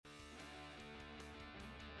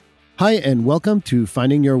Hi, and welcome to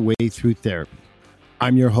Finding Your Way Through Therapy.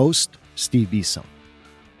 I'm your host, Steve Beeson.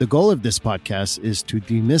 The goal of this podcast is to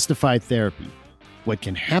demystify therapy, what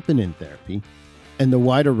can happen in therapy, and the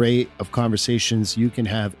wide array of conversations you can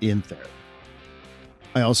have in therapy.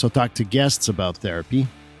 I also talk to guests about therapy,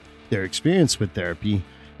 their experience with therapy,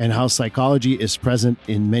 and how psychology is present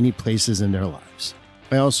in many places in their lives.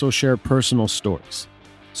 I also share personal stories.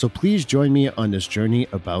 So please join me on this journey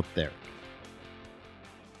about therapy.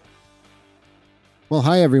 Well,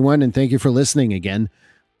 hi, everyone, and thank you for listening again.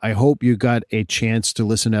 I hope you got a chance to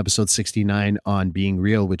listen to episode 69 on Being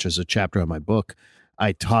Real, which is a chapter of my book.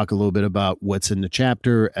 I talk a little bit about what's in the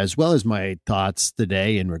chapter, as well as my thoughts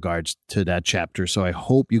today in regards to that chapter. So I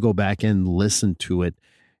hope you go back and listen to it,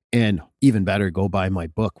 and even better, go buy my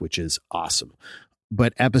book, which is awesome.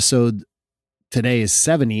 But episode today is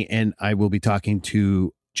 70, and I will be talking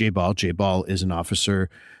to Jay Ball. Jay Ball is an officer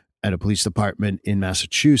at a police department in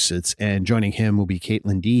Massachusetts, and joining him will be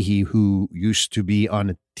Caitlin Deehee, who used to be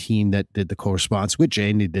on a team that did the co-response with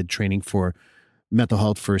Jay, and they did training for mental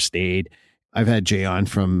health first aid. I've had Jay on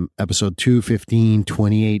from episode 2, 15,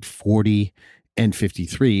 28, 40, and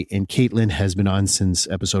 53, and Caitlin has been on since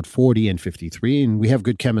episode 40 and 53, and we have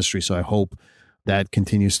good chemistry, so I hope that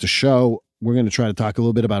continues to show. We're going to try to talk a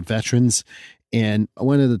little bit about veterans. And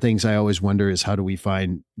one of the things I always wonder is how do we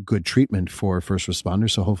find good treatment for first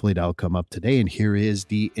responders? So hopefully that'll come up today. And here is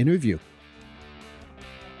the interview.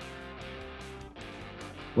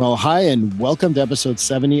 Well, hi, and welcome to episode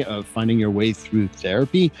 70 of Finding Your Way Through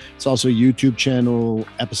Therapy. It's also YouTube channel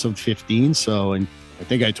episode 15. So, and I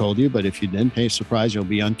think I told you, but if you didn't, hey, surprise, you'll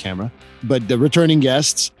be on camera. But the returning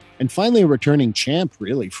guests, and finally a returning champ,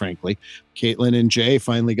 really, frankly. Caitlin and Jay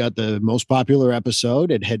finally got the most popular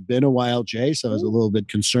episode. It had been a while, Jay, so I was a little bit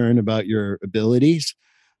concerned about your abilities.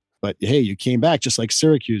 But hey, you came back just like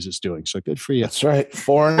Syracuse is doing, so good for you. That's right.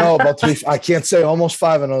 4-0, about 3. I can't say almost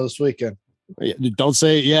 5-0 this weekend. Don't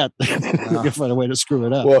say it yet. You'll find a way to screw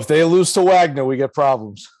it up. Well, if they lose to Wagner, we get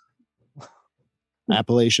problems.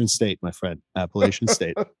 Appalachian State, my friend. Appalachian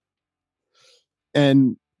State.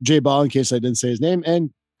 And Jay Ball, in case I didn't say his name,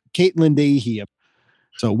 and Caitlin Deehee.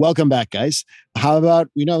 So welcome back, guys. How about,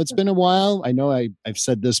 it's been a while. I know I've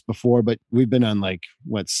said this before, but we've been on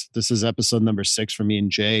this is episode number 6 for me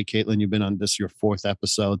and Jay. Caitlin, you've been on your 4th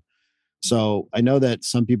episode. So I know that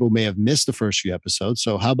some people may have missed the first few episodes.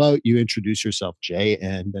 So how about you introduce yourself, Jay,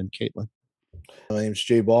 and then Caitlin? My name's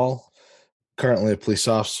Jay Ball, currently a police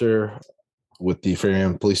officer with the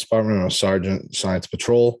Framingham Police Department. I'm a sergeant, science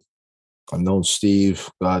patrol. I've known Steve,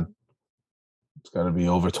 God, it's got to be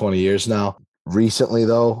over 20 years now. Recently,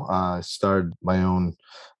 though, I started my own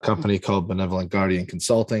company called Benevolent Guardian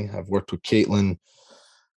Consulting. I've worked with Caitlin.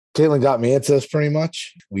 Caitlin got me into this pretty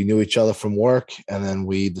much. We knew each other from work, and then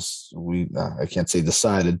I can't say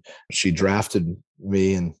decided. She drafted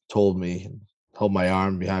me and told me, and held my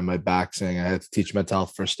arm behind my back, saying I had to teach mental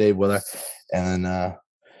health first aid with her. And then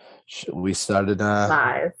we started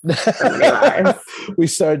lies. So many lies. We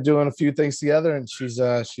started doing a few things together, and she's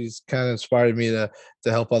kind of inspired me to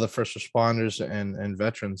help other first responders and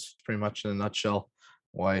veterans. Pretty much in a nutshell,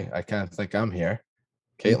 why I kind of think I'm here.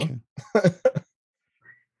 Caitlin. Okay.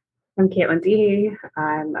 I'm Caitlin Deehee.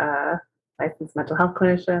 I'm a licensed mental health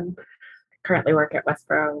clinician. I currently work at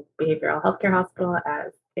Westboro Behavioral Healthcare Hospital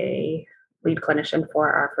as a lead clinician for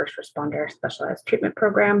our first responder specialized treatment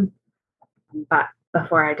program. But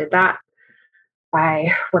before I did that,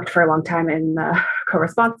 I worked for a long time in the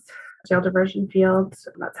co-response jail diversion field.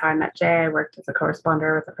 That's how I met Jay. I worked as a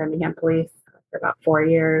co-responder with the Framingham Police for about 4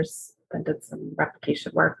 years, then did some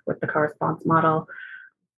replication work with the co-response model.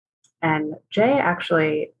 And Jay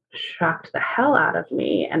actually shocked the hell out of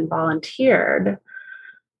me and volunteered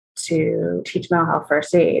to teach mental health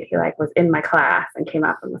first aid. He was in my class and came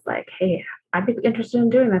up and was like, hey, I'd be interested in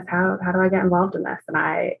doing this. How do I get involved in this? And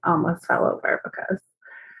I almost fell over because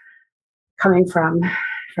coming from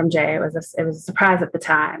Jay, it was a surprise at the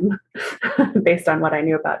time based on what I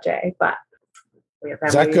knew about Jay. But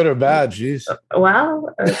is that good or bad? Jeez.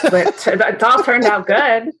 Well, it all turned out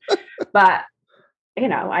good. But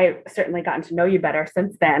I certainly gotten to know you better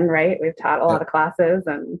since then, right? We've taught a lot of classes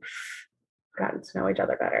and gotten to know each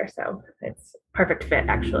other better. So it's perfect fit,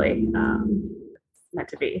 actually. Meant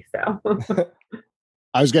to be. So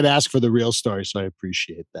I was going to ask for the real story, so I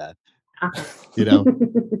appreciate that.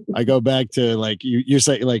 I go back to you're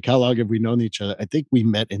saying, how long have we known each other? I think we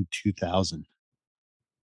met in 2000.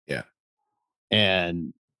 Yeah.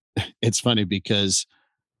 And it's funny because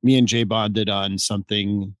me and Jay bonded on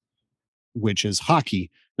something which is hockey,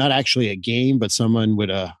 not actually a game, but someone with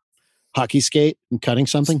a hockey skate and cutting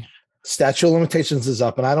something. Statute of limitations is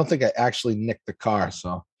up, and I don't think I actually nicked the car.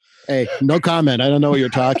 So Hey, no comment. I don't know what you're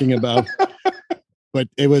talking about. But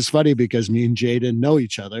it was funny because me and Jay didn't know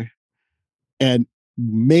each other. And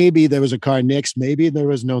maybe there was a car nix. Maybe there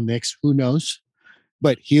was no nix. Who knows?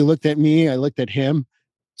 But he looked at me. I looked at him.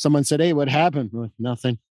 Someone said, "Hey, what happened?" I'm like,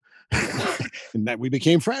 nothing. And that we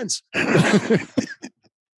became friends.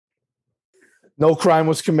 No crime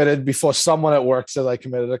was committed before someone at work said I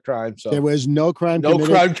committed a crime. So there was no crime no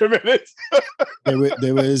committed. crime committed.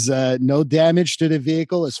 There was no damage to the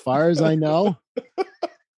vehicle as far as I know.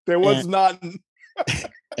 There was none.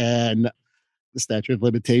 And the statute of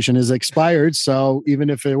limitation is expired. So even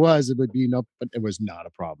if it was, it would be no, but it was not a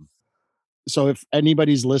problem. So if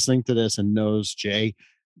anybody's listening to this and knows Jay,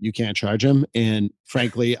 you can't charge him. And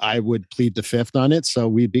frankly, I would plead the fifth on it. So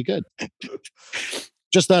we'd be good.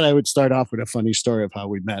 Just thought I would start off with a funny story of how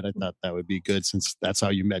we met. I thought that would be good since that's how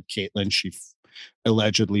you met Caitlin. She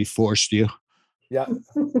allegedly forced you. Yeah.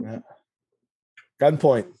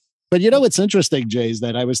 Gunpoint. But you know what's interesting, Jay, is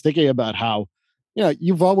that I was thinking about how,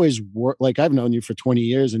 you've always worked, like I've known you for 20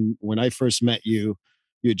 years. And when I first met you,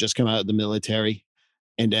 you had just come out of the military.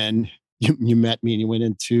 And then you met me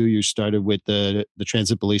and you started with the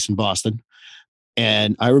transit police in Boston.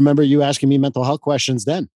 And I remember you asking me mental health questions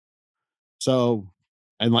then. So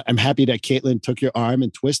I'm happy that Caitlin took your arm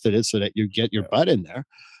and twisted it so that you get your butt in there.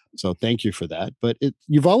 So thank you for that. But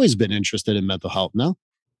you've always been interested in mental health, no?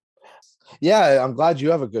 Yeah, I'm glad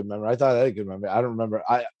you have a good memory. I thought I had a good memory. I don't remember.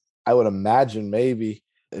 I would imagine maybe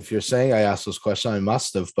if you're saying I asked those questions, I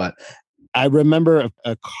must have. But I remember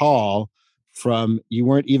a call from, you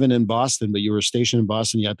weren't even in Boston, but you were stationed in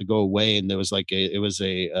Boston. You had to go away, and there was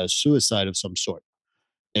a suicide of some sort,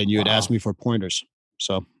 and you had asked me for pointers.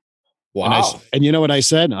 So, wow. And you know what I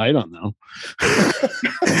said? I don't know.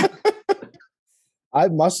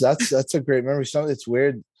 That's a great memory. It's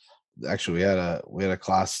weird. Actually, we had a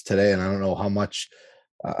class today, and I don't know how much.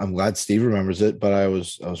 I'm glad Steve remembers it, but I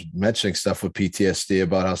was mentioning stuff with PTSD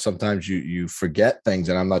about how sometimes you forget things,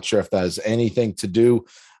 and I'm not sure if that has anything to do.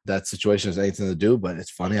 That situation has anything to do, but it's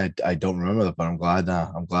funny. I don't remember that, but I'm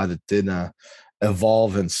glad it did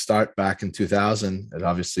evolve and start back in 2000. It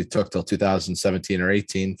obviously took till 2017 or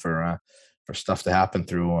 18 for stuff to happen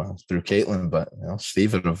through Caitlin, but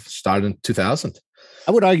Steve would have started in 2000.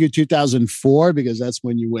 I would argue 2004 because that's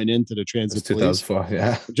when you went into the transit police. 2004,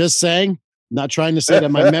 yeah. Just saying. Not trying to say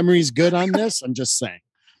that my memory's good on this. I'm just saying.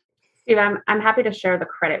 Steve, I'm happy to share the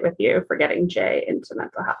credit with you for getting Jay into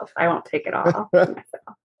mental health. I won't take it all to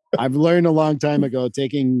myself. I've learned a long time ago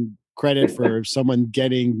taking credit for someone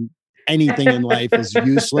getting anything in life is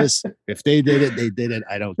useless. If they did it, they did it.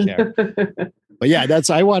 I don't care. But yeah,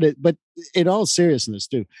 but in all seriousness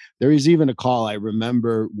too, there is even a call I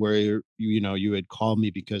remember where you had called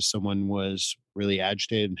me because someone was really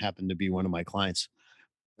agitated and happened to be one of my clients.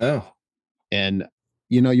 Oh. And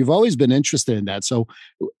you've always been interested in that. So,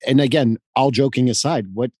 and again, all joking aside,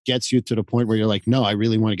 what gets you to the point where you're like, no, I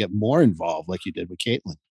really want to get more involved like you did with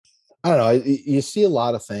Caitlin? I don't know. You see a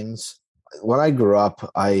lot of things. When I grew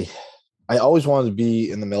up, I always wanted to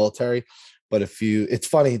be in the military, but it's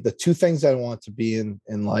funny. The two things I want to be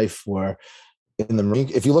in life were in the Marine.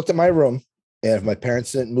 If you looked at my room, and if my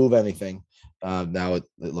parents didn't move anything, now it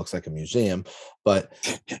looks like a museum, but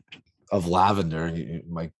of lavender.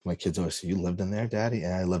 My kids always say, "You lived in there, Daddy?"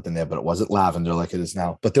 And I lived in there, but it wasn't lavender like it is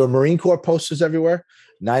now. But there were Marine Corps posters everywhere,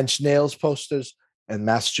 9 Inch Nails posters, and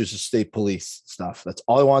Massachusetts State Police stuff. That's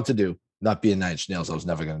all I wanted to do. Not be a 9 Inch Nails. I was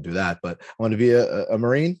never going to do that, but I wanted to be a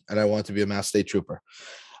Marine, and I wanted to be a Mass State Trooper.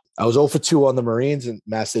 I was 0 for 2 on the Marines and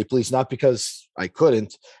Mass State Police, not because I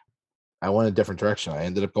couldn't. I went a different direction. I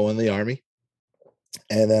ended up going in the Army,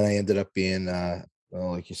 and then I ended up being,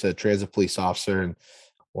 like you said, transit police officer, and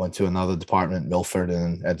went to another department, Milford,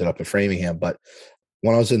 and ended up in Framingham. But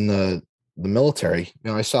when I was in the military,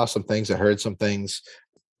 I saw some things, I heard some things,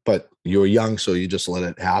 but you were young, so you just let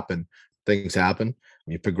it happen. Things happen,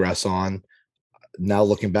 you progress on. Now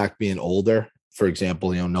looking back, being older, for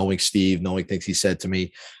example, knowing Steve, knowing things he said to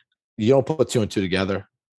me, you don't put 2 and 2 together.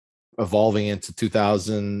 Evolving into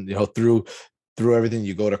 2000, through everything,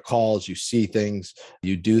 you go to calls, you see things,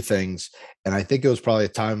 you do things. And I think it was probably a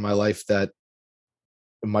time in my life that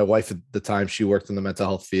my wife at the time, she worked in the mental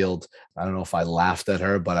health field. I don't know if I laughed at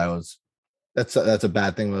her, but that's a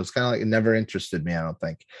bad thing. But it was kind of like, it never interested me, I don't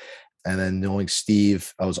think. And then knowing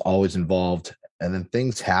Steve, I was always involved. And then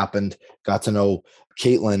things happened, got to know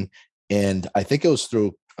Caitlin. And I think it was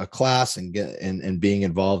through a class and being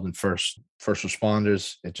involved in first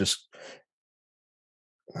responders. It just,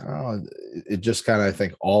 I don't know, it just kind of, I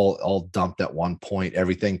think, all dumped at one point.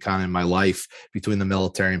 Everything kind of in my life between the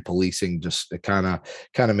military and policing, just it kind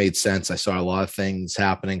of made sense. I saw a lot of things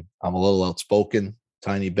happening. I'm a little outspoken,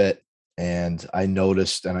 tiny bit. And I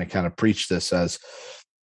noticed, and I kind of preached this as,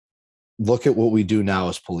 look at what we do now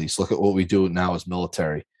as police. Look at what we do now as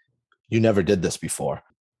military. You never did this before.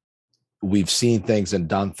 We've seen things and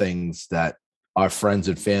done things that our friends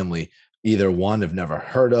and family either one have never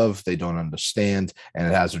heard of, they don't understand, and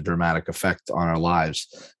it has a dramatic effect on our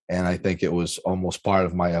lives. And I think it was almost part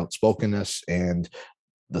of my outspokenness and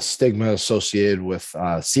the stigma associated with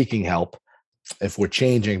seeking help. If we're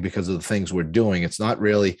changing because of the things we're doing, it's not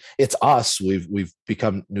really, it's us. We've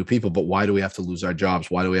become new people, but why do we have to lose our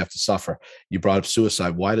jobs? Why do we have to suffer? You brought up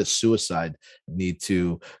suicide. Why does suicide need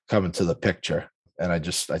to come into the picture? And I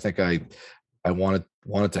think I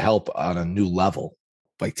wanted to help on a new level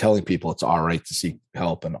by telling people it's all right to seek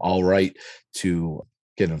help and all right to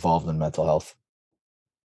get involved in mental health.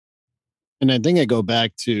 And I think I go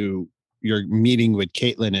back to your meeting with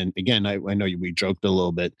Caitlin. And again, I know we joked a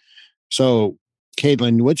little bit. So,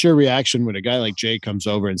 Caitlin, what's your reaction when a guy like Jay comes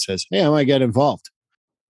over and says, "Hey, I want to get involved"?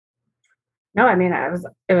 No, I mean,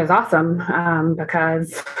 it was awesome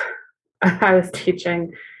because I was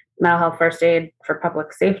teaching mental health first aid for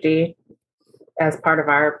public safety as part of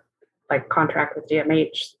our contract with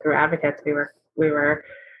DMH through advocates. We were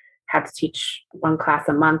had to teach one class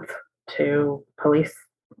a month to police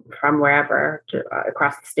from wherever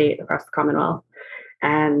across the state, across the Commonwealth,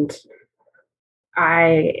 and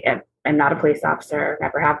I am not a police officer,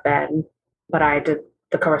 never have been, but I did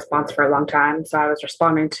the co-response for a long time. So I was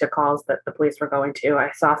responding to calls that the police were going to. I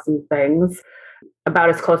saw some things about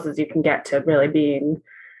as close as you can get to really being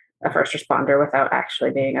a first responder without actually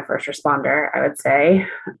being a first responder, I would say.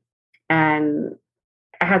 And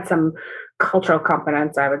I had some cultural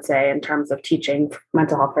competence, I would say, in terms of teaching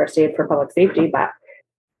mental health first aid for public safety. But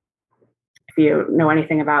if you know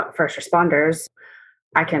anything about first responders,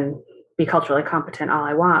 I can be culturally competent all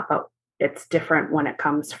I want, but it's different when it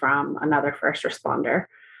comes from another first responder.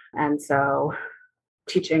 And so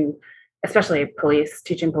teaching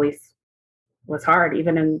police was hard.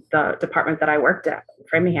 Even in the department that I worked at,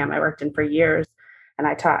 Framingham, I worked in for years, and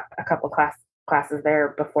I taught a couple classes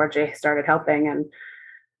there before Jay started helping, and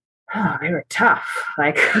they were tough.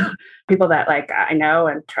 People that I know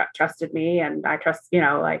and trusted me, and I trust,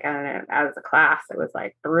 and as a class, it was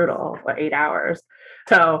brutal, 8 hours.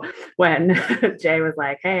 So when Jay was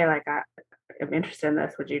like, "Hey, I'm interested in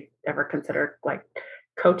this. Would you ever consider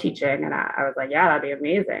co-teaching?" And I was like, "Yeah, that'd be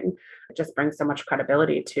amazing." It just brings so much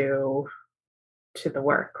credibility to the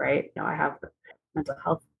work, right? I have the mental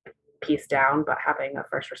health piece down, but having a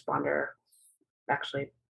first responder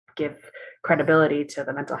actually give credibility to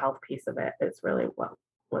the mental health piece of it is really what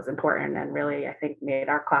was important, and really, I think, made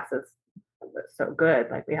our classes so good.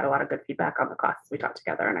 We had a lot of good feedback on the classes we taught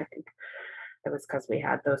together, and I think it was because we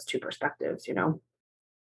had those two perspectives.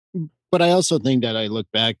 But I also think that I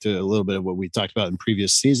look back to a little bit of what we talked about in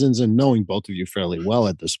previous seasons, and knowing both of you fairly well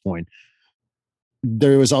at this point,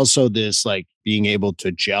 there was also this being able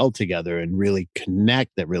to gel together and really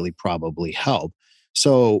connect that really probably helped.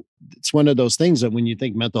 So it's one of those things that when you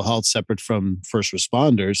think mental health separate from first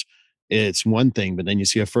responders, it's one thing, but then you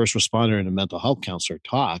see a first responder and a mental health counselor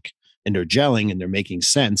talk and they're gelling and they're making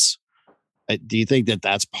sense. Do you think that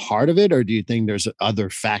that's part of it? Or do you think there's other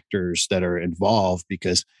factors that are involved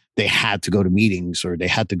because they had to go to meetings or they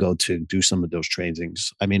had to go to do some of those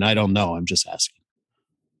trainings? I mean, I don't know. I'm just asking.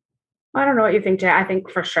 I don't know what you think, Jay. I think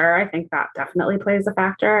for sure, I think that definitely plays a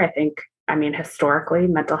factor. Historically,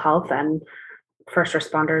 mental health and first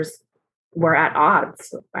responders were at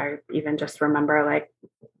odds. I even just remember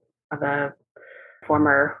the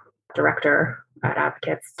former director at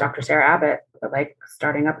Advocates, Dr. Sarah Abbott,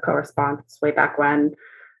 starting up co-response way back when.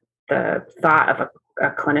 The thought of a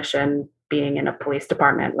clinician being in a police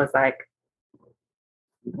department was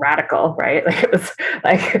radical, right? It was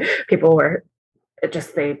people were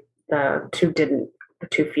the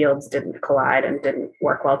two fields didn't collide and didn't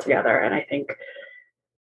work well together. And I think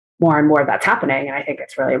more and more that's happening, and I think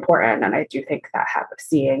it's really important. And I do think that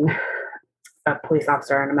seeing a police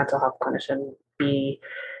officer and a mental health clinician be,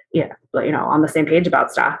 on the same page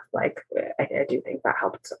about stuff, I do think that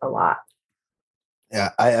helped a lot.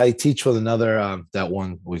 Yeah, I teach with another, that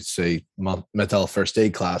one we say mental health first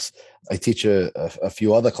aid class. I teach a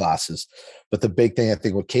few other classes, but the big thing I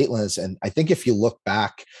think with Caitlin is, and I think if you look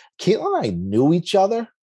back, Caitlin and I knew each other,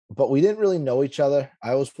 but we didn't really know each other.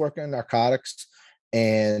 I was working in narcotics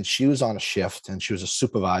and she was on a shift and she was a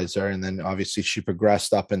supervisor. And then obviously she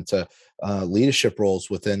progressed up into leadership roles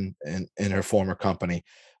within her former company,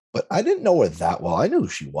 but I didn't know her that well. I knew who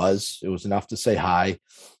she was. It was enough to say hi.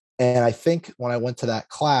 And I think when I went to that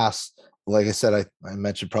class, like I said, I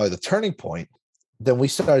mentioned probably the turning point. Then we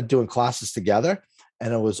started doing classes together,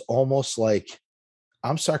 and it was almost like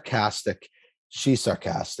I'm sarcastic. She's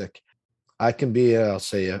sarcastic. I can be, I'll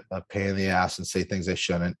say a pain in the ass and say things I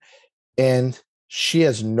shouldn't. And she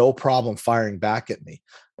has no problem firing back at me.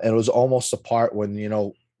 And it was almost a part when,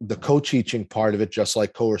 the co-teaching part of it, just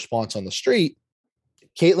like co-response on the street,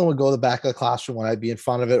 Caitlin would go to the back of the classroom when I'd be in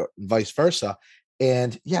front of it, and vice versa.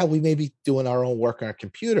 And yeah, we may be doing our own work on our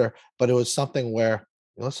computer, but it was something where,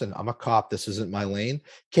 listen, I'm a cop. This isn't my lane.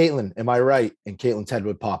 Caitlin, am I right? And Caitlin's head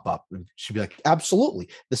would pop up and she'd be like, absolutely.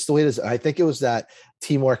 This is the way it is. I think it was that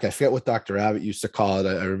teamwork. I forget what Dr. Abbott used to call it.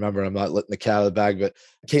 I remember, I'm not letting the cat out of the bag, but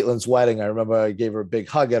Caitlin's wedding, I remember I gave her a big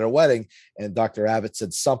hug at her wedding, and Dr. Abbott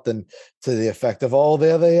said something to the effect of, oh,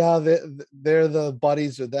 there they are. They're the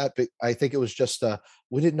buddies or that. But I think it was just,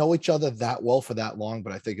 we didn't know each other that well for that long,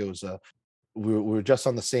 but I think it was we were just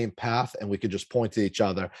on the same path, and we could just point to each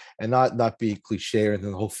other and not be cliche and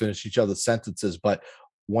then whole finish each other's sentences. But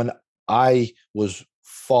when I was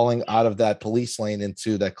falling out of that police lane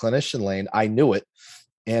into that clinician lane, I knew it,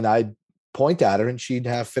 and I'd point at her and she'd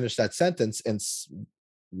have finished that sentence. And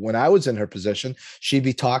when I was in her position, she'd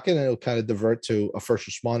be talking and it would kind of divert to a first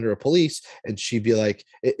responder or police, and she'd be like,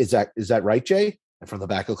 is that right, Jay? And from the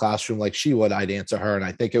back of the classroom, like she would, I'd answer her. And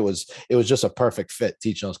I think it was just a perfect fit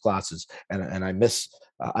teaching those classes. And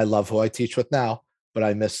I love who I teach with now, but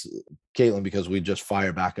I miss Caitlin because we just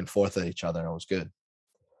fire back and forth at each other, and it was good.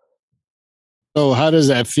 Oh, how does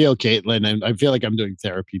that feel, Caitlin? I feel like I'm doing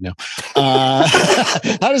therapy now.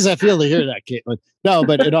 How does that feel to hear that, Caitlin? No,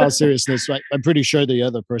 but in all seriousness, I'm pretty sure the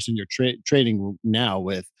other person you're trading now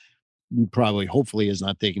with probably, hopefully, is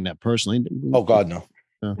not taking that personally. Oh, God, no.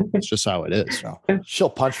 It's just how it is. No. She'll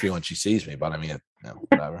punch me when she sees me, but I mean,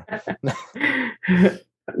 whatever.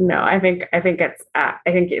 No, I think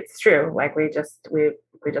it's true. Like we just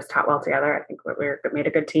taught well together. I think we made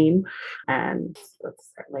a good team, and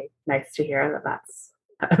it's certainly nice to hear that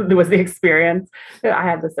that was the experience. I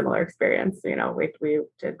had the similar experience.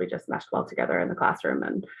 We just meshed well together in the classroom,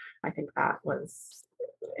 and I think that was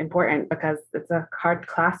important because it's a hard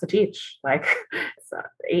class to teach. Like it's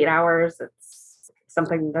 8 hours. It's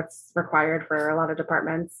something that's required for a lot of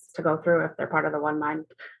departments to go through if they're part of the One Mind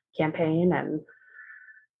campaign, and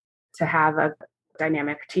to have a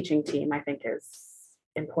dynamic teaching team, I think, is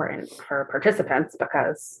important for participants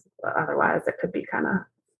because otherwise it could be kind of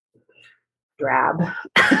drab.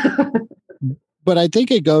 But I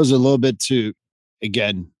think it goes a little bit to,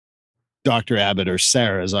 again, Dr. Abbott, or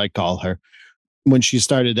Sarah, as I call her. When she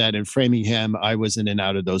started that in Framingham, I was in and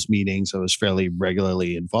out of those meetings. I was fairly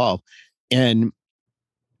regularly involved. And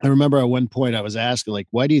I remember at one point I was asking, like,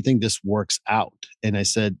 why do you think this works out? And I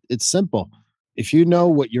said, it's simple. If you know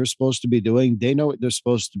what you're supposed to be doing, they know what they're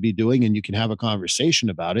supposed to be doing, and you can have a conversation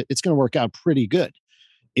about it, it's going to work out pretty good.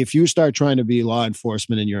 If you start trying to be law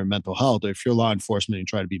enforcement and you're in mental health, or if you're law enforcement and you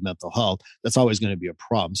try to be mental health, that's always going to be a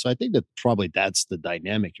problem. So I think that probably that's the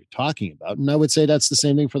dynamic you're talking about. And I would say that's the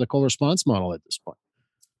same thing for the co-response model at this point.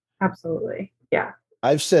 Absolutely. Yeah.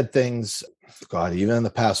 I've said things, God, even in the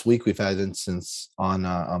past week, we've had instances on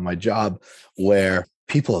my job where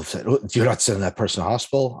people have said, you're not sending that person to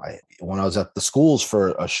hospital. When I was at the schools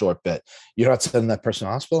for a short bit, you're not sending that person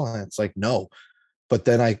to hospital. And it's like, no. But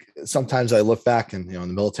then sometimes I look back and, in the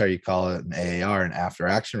military, you call it an AAR, an after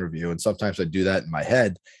action review. And sometimes I do that in my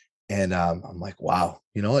head. And I'm like, wow,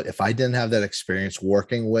 you know what? If I didn't have that experience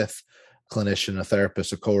working with a clinician, a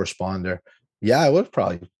therapist, a co-responder, yeah, I would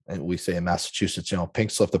probably, we say in Massachusetts,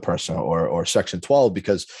 pink slip the person or section 12,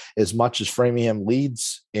 because as much as Framingham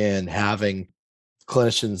leads in having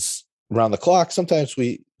clinicians around the clock, sometimes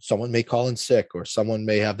someone may call in sick, or someone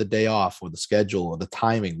may have the day off, or the schedule or the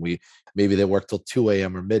timing. Maybe they work till 2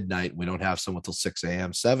 a.m. or midnight. We don't have someone till 6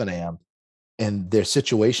 a.m., 7 a.m. And there's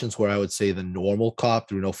situations where I would say the normal cop,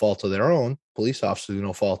 through no fault of their own, police officer through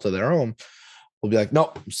no fault of their own, will be like,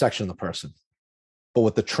 no, section the person. But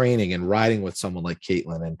with the training and riding with someone like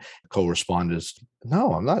Caitlin and co-responders,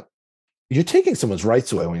 no, I'm not. You're taking someone's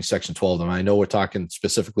rights away when you section 12 them. I know we're talking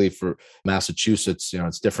specifically for Massachusetts,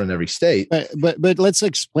 it's different in every state. But let's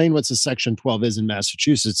explain what a section 12 is in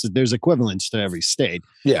Massachusetts. There's equivalents to every state.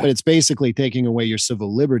 Yeah. But it's basically taking away your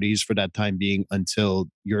civil liberties for that time being until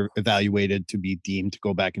you're evaluated to be deemed to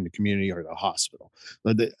go back in the community or the hospital.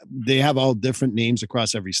 But they have all different names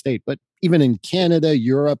across every state. But even in Canada,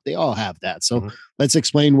 Europe, they all have that. So let's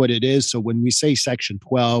explain what it is. So when we say section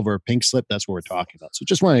 12 or pink slip, that's what we're talking about. So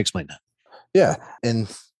just want to explain that. Yeah.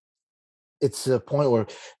 And it's a point where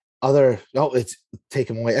it's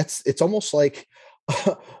taken away. It's almost like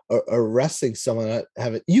arresting someone.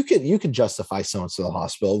 You can justify someone to the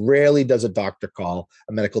hospital. Rarely does a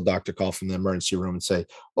medical doctor call from the emergency room and say,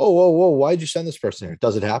 whoa, why'd you send this person here?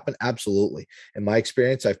 Does it happen? Absolutely. In my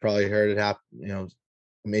experience, I've probably heard it happen,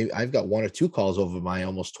 maybe I've got 1 or 2 calls over my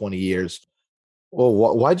almost 20 years.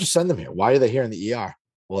 Well, why'd you send them here? Why are they here in the ER?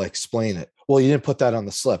 Well, explain it. Well, you didn't put that on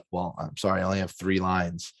the slip. Well, I'm sorry, I only have 3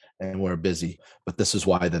 lines and we're busy, but this is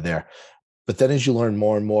why they're there. But then as you learn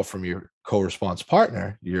more and more from your co-response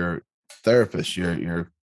partner, your therapist,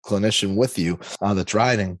 your clinician with you that's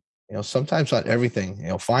riding, sometimes not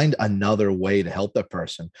everything, find another way to help that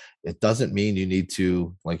person. It doesn't mean you need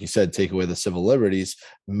to, like you said, take away the civil liberties.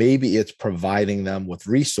 Maybe it's providing them with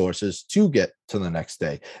resources to get to the next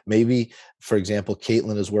day. Maybe, for example,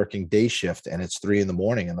 Caitlin is working day shift and it's 3 a.m.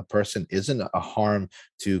 and the person isn't a harm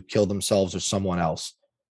to kill themselves or someone else.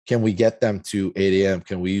 Can we get them to 8 a.m.?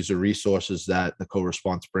 Can we use the resources that the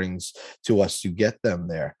co-response brings to us to get them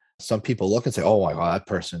there? Some people look and say, oh my God, that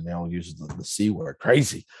person, uses the C word,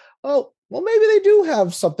 crazy. Oh, well, maybe they do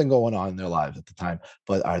have something going on in their lives at the time,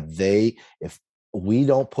 but if we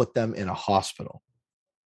don't put them in a hospital,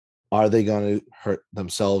 are they going to hurt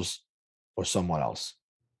themselves or someone else?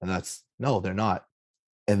 And no, they're not.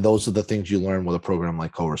 And those are the things you learn with a program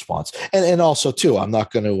like co-response. And also too, I'm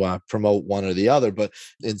not going to promote one or the other, but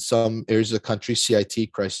in some areas of the country,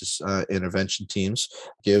 CIT, crisis intervention teams,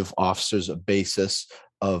 give officers a basis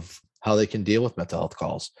of how they can deal with mental health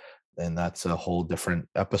calls. And that's a whole different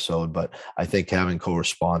episode. But I think having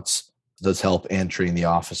co-response does help and train the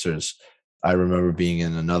officers. I remember being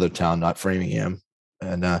in another town, not Framingham,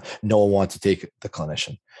 and no one wanted to take the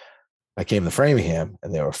clinician. I came to Framingham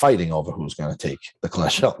and they were fighting over who's going to take the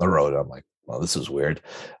clinician out on the road. I'm like, well, this is weird.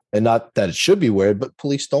 And not that it should be weird, but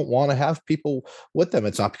police don't want to have people with them.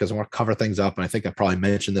 It's not because I want to cover things up. And I think I probably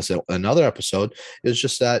mentioned this in another episode. It's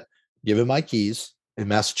just that given my keys in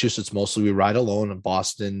Massachusetts, mostly we ride alone. In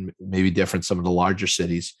Boston, maybe different, some of the larger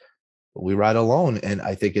cities, but we ride alone. And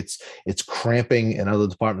I think it's cramping, and other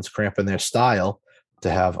departments cramping their style to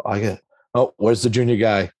have, where's the junior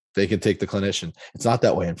guy? They can take the clinician. It's not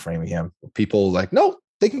that way in Framingham. People like, no,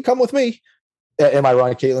 they can come with me. Am I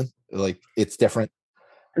wrong, Caitlin? Like, it's different.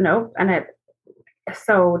 No. And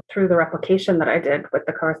so through the replication that I did with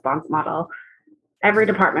the co-response model, every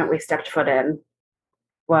department we stepped foot in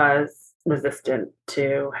was resistant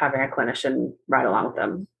to having a clinician ride along with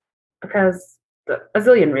them because a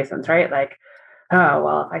zillion reasons, right? Like, oh,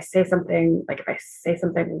 well, if I say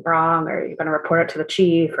something wrong, or you're going to report it to the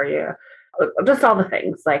chief, or just all the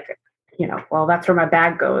things like, well, that's where my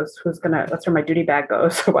bag goes. That's where my duty bag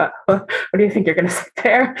goes. What do you think you're going to sit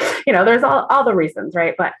there? There's all the reasons,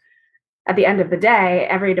 right? But at the end of the day,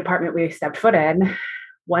 every department we stepped foot in,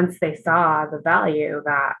 once they saw the value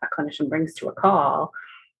that a clinician brings to a call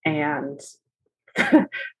and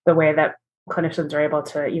the way that clinicians are able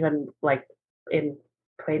to, even like in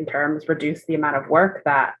plain terms, reduce the amount of work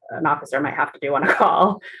that an officer might have to do on a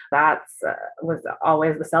call. That's was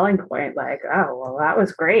always the selling point. Like, oh, well, that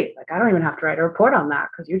was great. Like, I don't even have to write a report on that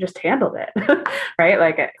because you just handled it, right?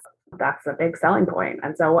 Like, that's a big selling point.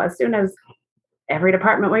 And so as soon as every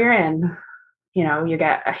department we're in, you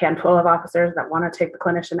get a handful of officers that want to take the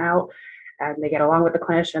clinician out, and they get along with the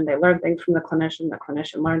clinician. They learn things from the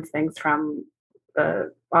clinician learns things from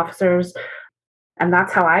the officers. And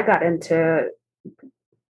that's how I got into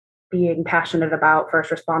being passionate about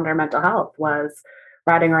first responder mental health, was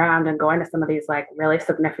riding around and going to some of these like really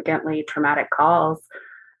significantly traumatic calls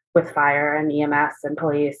with fire and EMS and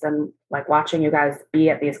police, and like watching you guys be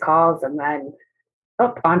at these calls and then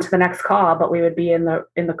on to the next call. But we would be in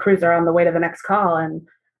the cruiser on the way to the next call, and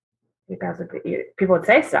people would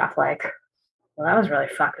say stuff like, well, that was really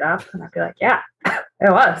fucked up. And I'd be like, yeah, it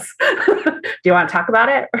was. Do you want to talk about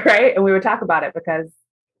it? Right. And we would talk about it because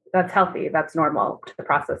that's healthy. That's normal to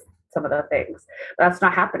process some of the things. But that's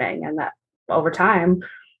not happening. And that over time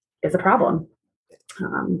is a problem.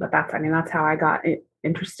 But that's how I got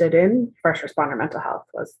interested in first responder mental health,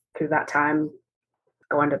 was through that time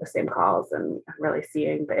going to the same calls and really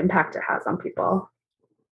seeing the impact it has on people.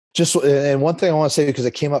 And one thing I want to say, because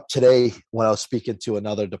it came up today when I was speaking to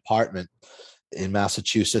another department in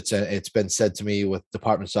Massachusetts, and it's been said to me with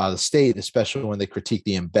departments out of the state, especially when they critique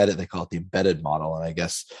they call it the embedded model. And I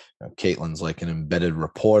guess Caitlin's like an embedded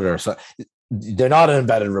reporter. So they're not an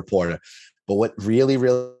embedded reporter. But what really,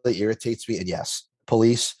 really irritates me, and yes,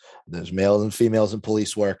 police, there's males and females in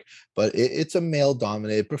police work, but it's a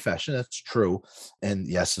male-dominated profession. That's true. And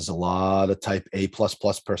yes, there's a lot of type A++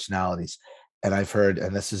 personalities. And I've heard,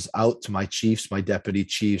 and this is out to my chiefs, my deputy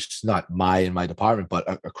chiefs, not in my department, but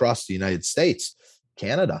across the United States,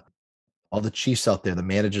 Canada, all the chiefs out there, the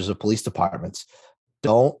managers of police departments,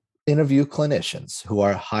 don't interview clinicians who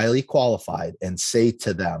are highly qualified and say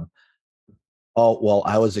to them, oh, well,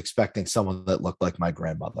 I was expecting someone that looked like my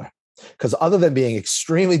grandmother. Because other than being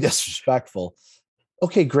extremely disrespectful,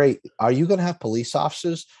 Okay, great. Are you going to have police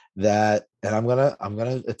officers that, and I'm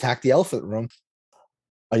gonna attack the elephant room.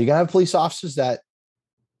 Are you going to have police officers that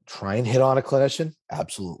try and hit on a clinician?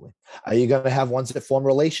 Absolutely. Are you going to have ones that form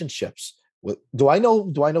relationships? Do I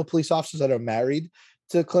know police officers that are married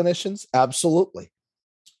to clinicians? Absolutely.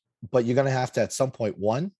 But you're going to have to, at some point,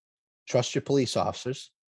 one, trust your police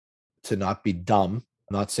officers to not be dumb.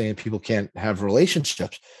 I'm not saying people can't have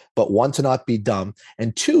relationships, but one, to not be dumb,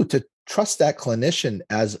 and two, to trust that clinician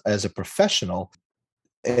as a professional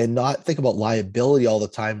and not think about liability all the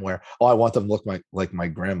time where, oh, I want them to look like my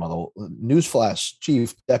grandmother. Newsflash,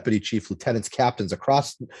 chief, deputy chief, lieutenants, captains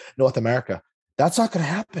across North America. That's not going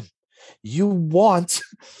to happen. You want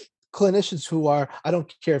clinicians who are, I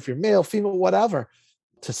don't care if you're male, female, whatever,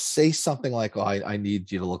 to say something like, oh, I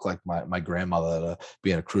need you to look like my grandmother to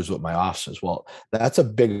be in a cruise with my officers. Well, that's a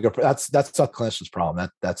bigger, that's not clinician's problem.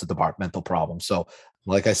 That's a departmental problem. So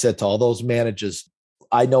like I said, to all those managers,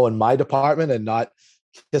 I know in my department, and not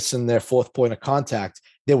kissing their fourth point of contact,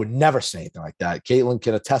 they would never say anything like that. Caitlin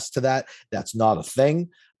can attest to that. That's not a thing.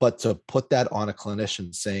 But to put that on a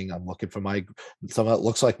clinician saying, I'm looking for someone that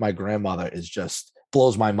looks like my grandmother, is just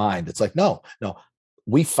blows my mind. It's like, no,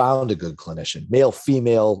 we found a good clinician, male,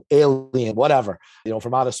 female, alien, whatever,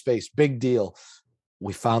 from outer space, big deal.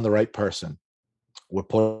 We found the right person. We're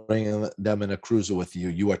putting them in a cruiser with you.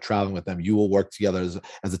 You are traveling with them. You will work together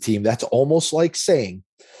as a team. That's almost like saying,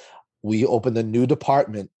 we opened a new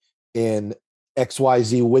department in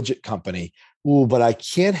XYZ widget company. Ooh, but I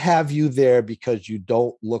can't have you there because you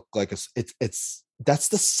don't look like that's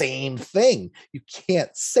the same thing. You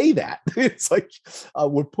can't say that. It's like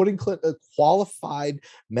we're putting qualified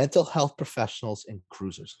mental health professionals in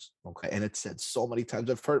cruisers. Okay. And it's said so many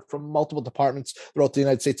times. I've heard from multiple departments throughout the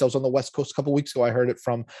United States. I was on the West Coast a couple of weeks ago. I heard it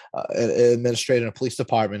from an administrator in a police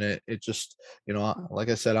department. It just, like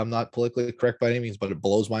I said, I'm not politically correct by any means, but it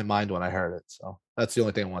blows my mind when I heard it. So that's the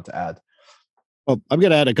only thing I want to add. Well, I'm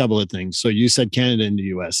going to add a couple of things. So you said Canada and the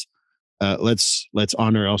US. Let's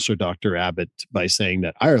honor also Dr. Abbott by saying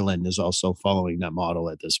that Ireland is also following that model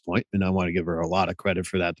at this point, and I want to give her a lot of credit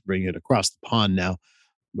for that, to bring it across the pond now,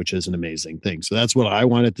 which is an amazing thing. So that's what I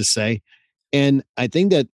wanted to say, and I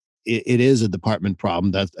think that it is a department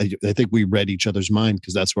problem. That I think we read each other's mind,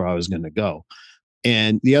 because that's where I was going to go.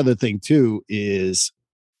 And the other thing too is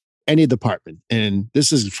any department, and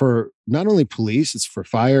this is for not only police, it's for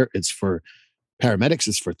fire, it's for paramedics,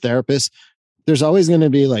 it's for therapists. There's always going to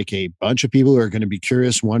be like a bunch of people who are going to be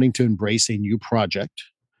curious, wanting to embrace a new project.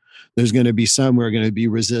 There's going to be some who are going to be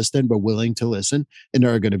resistant, but willing to listen. And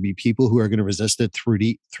there are going to be people who are going to resist it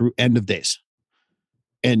through end of days.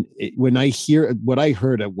 And when I hear what I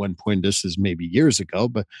heard at one point, this is maybe years ago,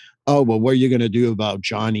 but, oh, well, what are you going to do about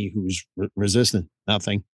Johnny who's resistant?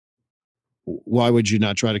 Nothing. Why would you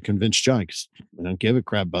not try to convince Johnny? Because I don't give a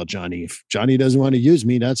crap about Johnny. If Johnny doesn't want to use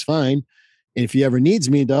me, that's fine. And if he ever needs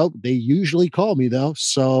me, though, they usually call me, though.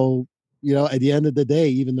 So, at the end of the day,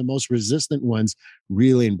 even the most resistant ones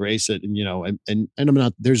really embrace it. And, and I'm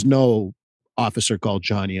not, there's no officer called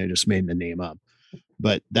Johnny. I just made the name up.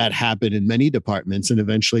 But that happened in many departments. And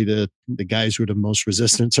eventually the guys who are the most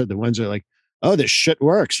resistant are the ones that are like, oh, this shit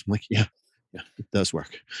works. I'm like, yeah, it does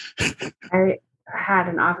work. I had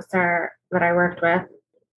an officer that I worked with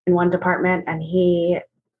in one department, and he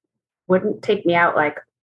wouldn't take me out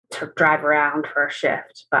to drive around for a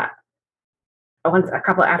shift, but after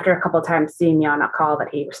a couple of times seeing me on a call that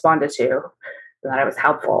he responded to, that I was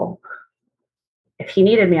helpful. If he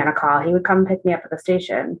needed me on a call, he would come pick me up at the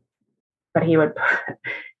station, but he would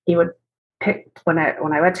pick when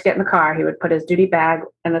I went to get in the car, he would put his duty bag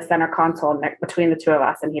in the center console between the two of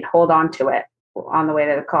us, and he'd hold on to it on the way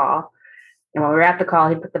to the call. And when we were at the call,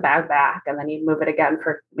 he'd put the bag back, and then he'd move it again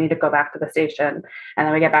for me to go back to the station. And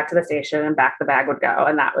then we get back to the station, and back the bag would go.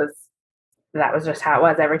 And that was just how it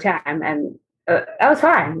was every time. And that was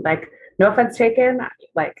fine. No offense taken.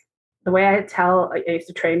 The way I used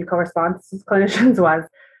to train co-response clinicians was,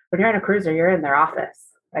 when you're in a cruiser, you're in their office.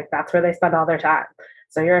 That's where they spend all their time.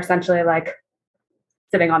 So you're essentially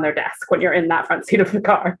sitting on their desk when you're in that front seat of the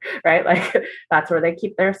car, right? That's where they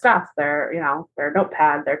keep their stuff, their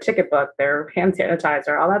notepad, their ticket book, their hand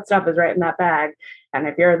sanitizer, all that stuff is right in that bag. And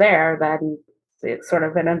if you're there, then it's sort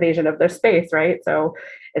of an invasion of their space, right? So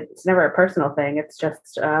it's never a personal thing. It's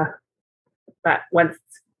just, but once,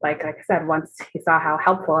 like I said, once he saw how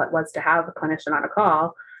helpful it was to have a clinician on a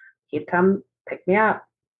call, he'd come pick me up,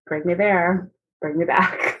 bring me there, bring me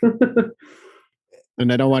back.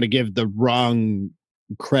 And I don't want to give the wrong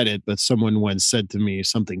credit, but someone once said to me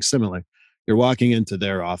something similar. You're walking into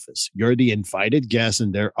their office. You're the invited guest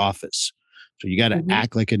in their office. So you got to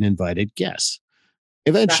act like an invited guest.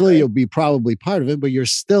 Eventually Exactly. you'll be probably part of it, but you're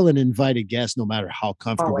still an invited guest no matter how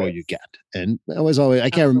comfortable Always. you get. And I was always,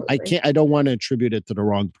 Absolutely. I don't want to attribute it to the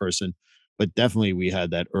wrong person, but definitely we had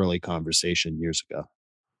that early conversation years ago.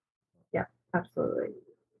 Yeah, absolutely.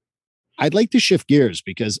 I'd like to shift gears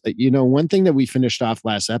because, one thing that we finished off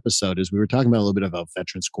last episode is we were talking about a little bit about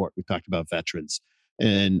Veterans Court. We talked about veterans.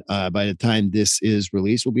 And by the time this is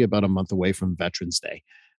released, we'll be about a month away from Veterans Day.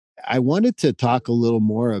 I wanted to talk a little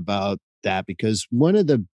more about that because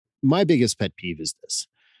my biggest pet peeve is this.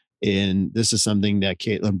 And this is something that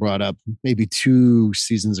Caitlin brought up maybe 2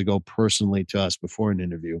 seasons ago personally to us before an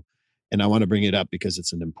interview. And I want to bring it up because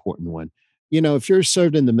it's an important one. If you're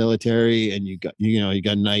served in the military and you got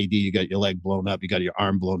an ID, you got your leg blown up, you got your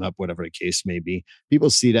arm blown up, whatever the case may be, people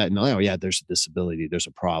see that and oh yeah, there's a disability, there's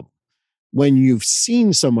a problem. When you've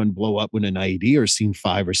seen someone blow up with an IED or seen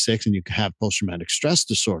 5 or 6 and you have post-traumatic stress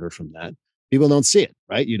disorder from that, people don't see it,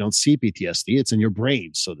 right? You don't see PTSD. It's in your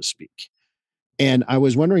brain, so to speak. And I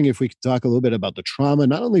was wondering if we could talk a little bit about the trauma,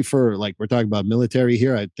 not only for like we're talking about military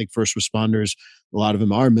here. I think first responders, a lot of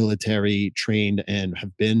them are military trained and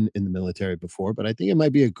have been in the military before, but I think it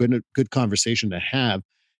might be a good conversation to have.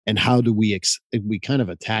 And how do we kind of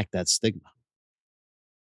attack that stigma?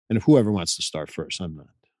 And if whoever wants to start first, I'm not.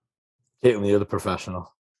 Caitlin, you're the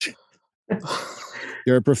professional.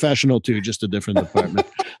 You're a professional too, just a different department.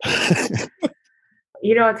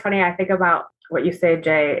 It's funny. I think about what you say,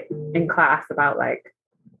 Jay, in class about like,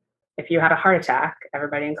 if you had a heart attack,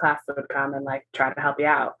 everybody in class would come and like try to help you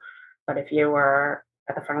out. But if you were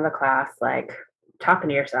at the front of the class, like talking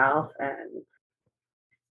to yourself and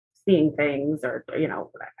seeing things or,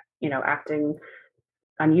 acting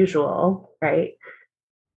unusual, right?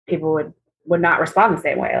 People would not respond the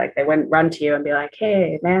same way. Like they wouldn't run to you and be like,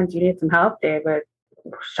 hey man, do you need some help? They would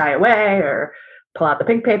shy away or pull out the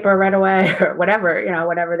pink paper right away or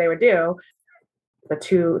whatever they would do.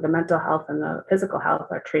 The mental health and the physical health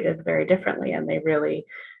are treated very differently, and they really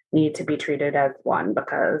need to be treated as one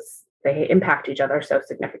because they impact each other so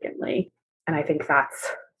significantly. And I think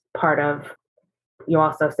that's part of, you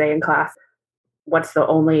also say in class, what's the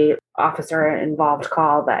only officer involved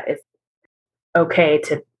call that is okay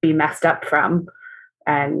to be messed up from,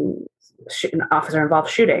 and an officer involved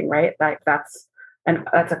shooting, right? Like that's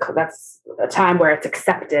a time where it's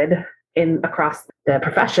accepted across the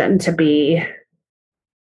profession to be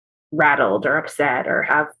rattled or upset or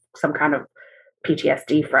have some kind of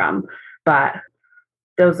PTSD from. But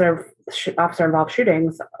those are officer involved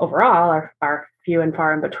shootings overall are few and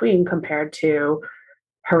far in between compared to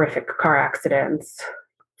horrific car accidents,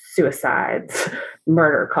 suicides,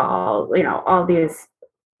 murder calls, all these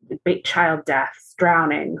child deaths,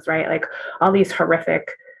 drownings, right? Like all these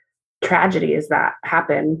horrific tragedies that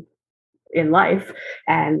happen in life.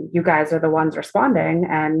 And you guys are the ones responding,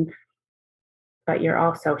 but you're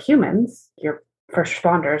also humans. You're first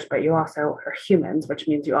responders, but you also are humans, which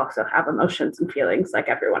means you also have emotions and feelings like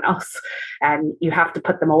everyone else. And you have to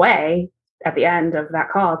put them away at the end of that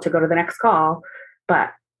call to go to the next call.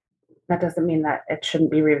 But that doesn't mean that it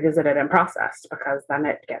shouldn't be revisited and processed, because then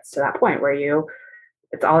it gets to that point where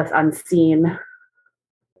it's all this unseen,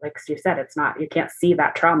 like you said, you can't see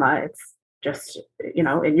that trauma. It's just,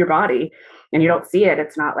 in your body and you don't see it.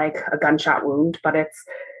 It's not like a gunshot wound, but it's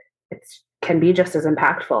can be just as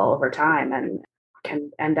impactful over time and can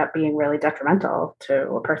end up being really detrimental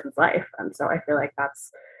to a person's life. And so I feel like that's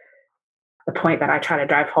the point that I try to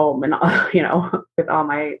drive home and, with all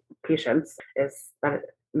my patients, is that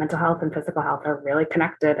mental health and physical health are really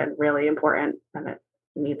connected and really important, and it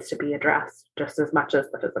needs to be addressed just as much as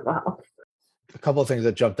the physical health. A couple of things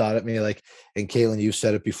that jumped out at me, like, and Caitlin, you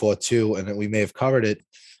said it before too, and we may have covered it,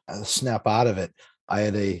 snap out of it. I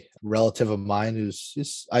had a relative of mine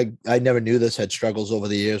I never knew this, had struggles over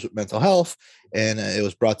the years with mental health. And it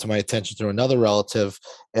was brought to my attention through another relative.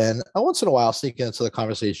 And once in a while, I'll sneak into the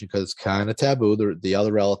conversation because it's kind of taboo. The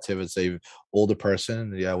other relative is a older person.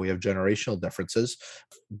 And yeah, we have generational differences,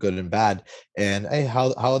 good and bad. And hey,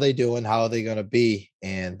 how are they doing? How are they going to be?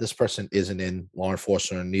 And this person isn't in law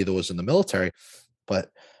enforcement, and neither was in the military. But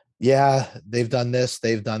yeah, they've done this,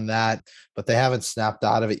 they've done that, but they haven't snapped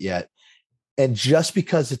out of it yet. And just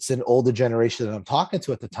because it's an older generation that I'm talking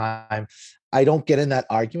to at the time, I don't get in that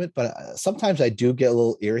argument, but sometimes I do get a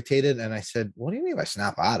little irritated. And I said, what do you mean by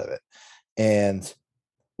snap out of it? And,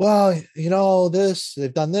 well,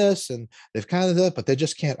 they've done this and they've kind of done it, but they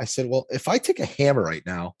just can't. I said, well, if I take a hammer right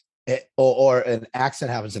now or an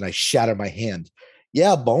accident happens and I shatter my hand,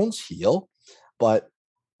 yeah, bones heal, but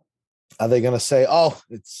Are they going to say, "Oh,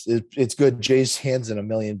 it's good. Jay's hands in a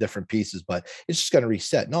million different pieces, but it's just going to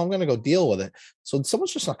reset"? No, I'm going to go deal with it. So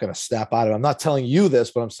someone's just not going to snap out of it. I'm not telling you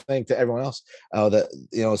this, but I'm saying to everyone else that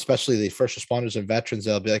especially the first responders and veterans,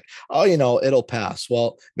 they'll be like, "Oh, it'll pass."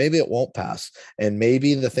 Well, maybe it won't pass, and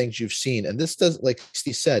maybe the things you've seen, and this does, like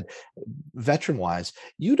Steve said, veteran wise,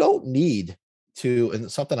 you don't need to.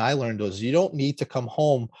 And something I learned was you don't need to come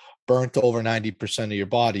home burnt over 90% of your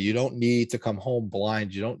body. You don't need to come home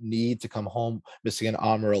blind. You don't need to come home missing an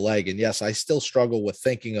arm or a leg. And yes, I still struggle with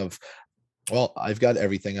thinking of, well, I've got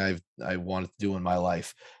everything I wanted to do in my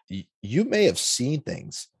life. You may have seen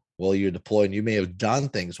things while you're deployed, and you may have done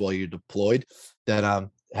things while you're deployed that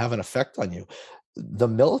have an effect on you. The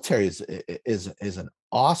military is an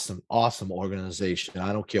awesome organization.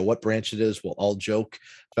 I don't care what branch it is. We'll all joke,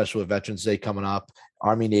 especially with Veterans Day coming up,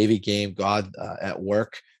 Army Navy game, God at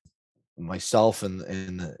work. Myself and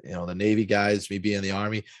the Navy guys, me being in the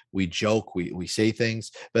Army, we joke, we say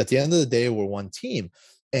things, but at the end of the day, we're one team.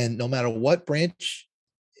 And no matter what branch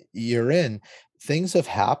you're in, things have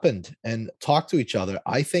happened and talk to each other.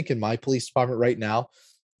 I think in my police department right now,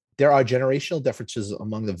 there are generational differences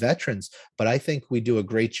among the veterans, but I think we do a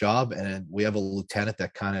great job, and we have a lieutenant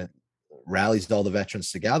that kind of rallies all the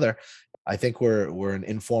veterans together. I think we're an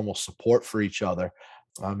informal support for each other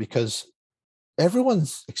because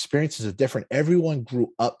everyone's experiences are different. Everyone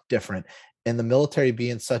grew up different. And the military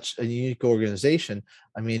being such a unique organization,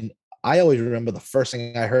 I mean, I always remember the first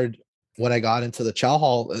thing I heard when I got into the Chow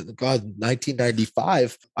Hall,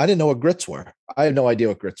 1995, I didn't know what grits were. I had no idea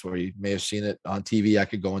what grits were. You may have seen it on TV. I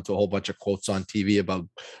could go into a whole bunch of quotes on TV about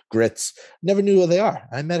grits. Never knew what they are.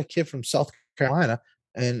 I met a kid from South Carolina,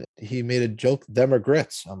 and he made a joke, "Them are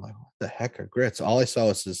grits." I'm like, "What the heck are grits?" All I saw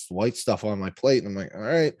was this white stuff on my plate. And I'm like, "All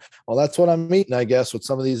right, well, that's what I'm eating, I guess, with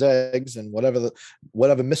some of these eggs and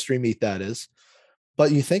whatever mystery meat that is."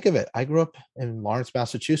 But you think of it, I grew up in Lawrence,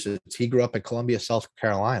 Massachusetts. He grew up in Columbia, South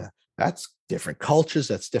Carolina. That's different cultures,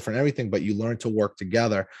 that's different everything, but you learn to work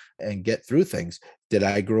together and get through things. Did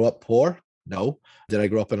I grow up poor? No. Did I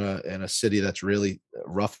grow up in a city that's really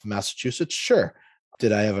rough, Massachusetts? Sure.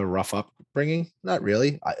 Did I have a rough upbringing? Not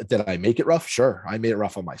really. Did I make it rough? Sure. I made it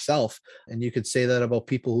rough on myself. And you could say that about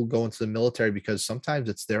people who go into the military because sometimes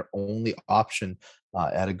it's their only option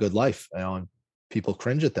at a good life. And people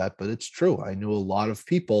cringe at that, but it's true. I knew a lot of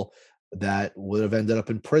people that would have ended up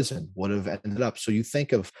in prison, would have ended up. So you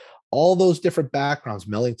think of all those different backgrounds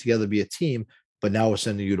melding together to be a team, but now we're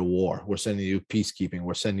sending you to war. We're sending you peacekeeping.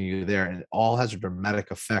 We're sending you there. And it all has a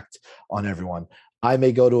dramatic effect on everyone. I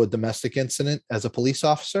may go to a domestic incident as a police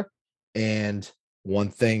officer, and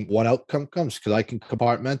one outcome comes because I can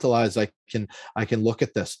compartmentalize. I can look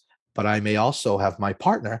at this, but I may also have my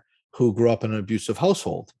partner who grew up in an abusive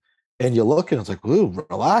household. And you look and it's like, ooh,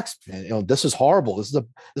 relax, man. This is horrible. This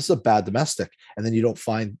is a bad domestic. And then you don't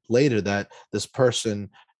find later that this person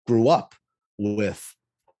grew up with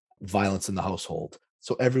violence in the household.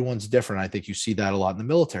 So everyone's different. I think you see that a lot in the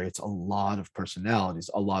military. It's a lot of personalities,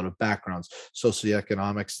 a lot of backgrounds,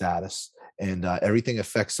 socioeconomic status, and everything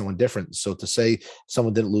affects someone different. So to say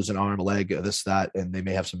someone didn't lose an arm, a leg, or this, that, and they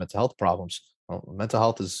may have some mental health problems. Well, mental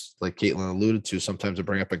health is, like Caitlin alluded to, sometimes I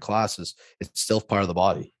bring up in classes, it's still part of the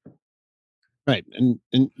body. Right. And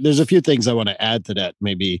there's a few things I want to add to that,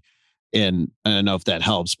 maybe, and I don't know if that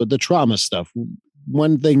helps, but the trauma stuff.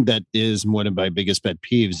 One thing that is one of my biggest pet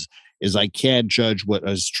peeves is I can't judge what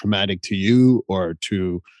is traumatic to you or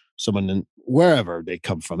to someone wherever they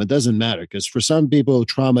come from. It doesn't matter because for some people,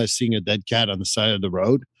 trauma is seeing a dead cat on the side of the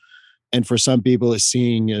road. And for some people, it's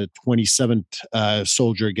seeing a 27th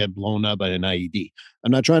soldier get blown up by an IED.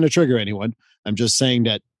 I'm not trying to trigger anyone. I'm just saying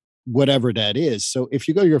that whatever that is. So if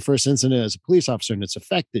you go to your first incident as a police officer and it's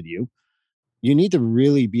affected you, you need to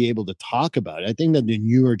really be able to talk about it. I think that the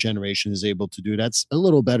newer generation is able to do that's a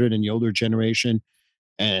little better than the older generation.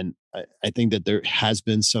 And I think that there has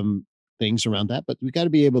been some things around that, but we got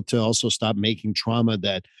to be able to also stop making trauma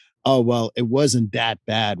that, oh, well, it wasn't that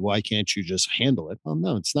bad. Why can't you just handle it? Well,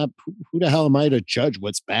 no, it's not. Who the hell am I to judge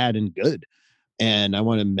what's bad and good? And I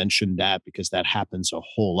want to mention that because that happens a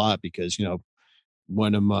whole lot because,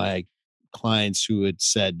 one of my clients who had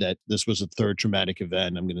said that this was a third traumatic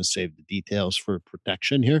event. I'm going to save the details for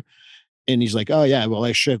protection here. And he's like, "Oh yeah, well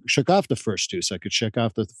I shook off the first two, so I could shake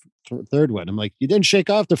off the third one." I'm like, "You didn't shake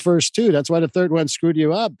off the first two. That's why the third one screwed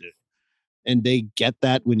you up, dude." And they get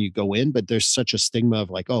that when you go in, but there's such a stigma of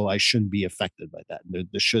like, "Oh, I shouldn't be affected by that." And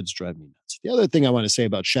the shoulds drive me nuts. The other thing I want to say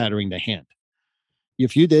about shattering the hand,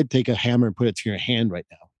 if you did take a hammer and put it to your hand right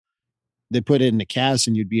now, they put it in a cast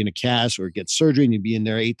and you'd be in a cast or get surgery and you'd be in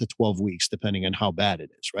there 8 to 12 weeks, depending on how bad it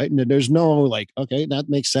is. Right. And there's no like, okay, that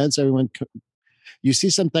makes sense. Everyone You see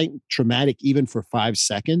something traumatic even for 5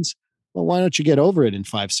 seconds. Well, why don't you get over it in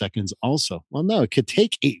 5 seconds also? Well, no, it could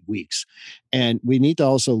take 8 weeks. And we need to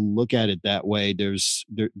also look at it that way. There's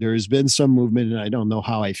been some movement, and I don't know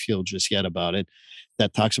how I feel just yet about it,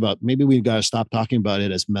 that talks about maybe we've got to stop talking about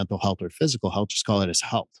it as mental health or physical health, just call it as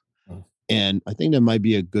health. And I think that might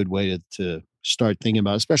be a good way to start thinking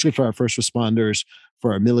about, especially for our first responders,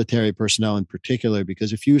 for our military personnel in particular,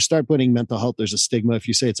 because if you start putting mental health, there's a stigma. If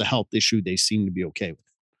you say it's a health issue, they seem to be okay with it.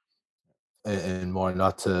 And more,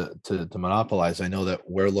 not to monopolize, I know that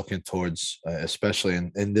we're looking towards, especially,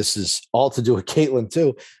 and this is all to do with Caitlin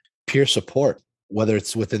too, peer support, whether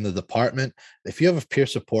it's within the department. If you have a peer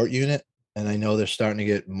support unit, and I know they're starting to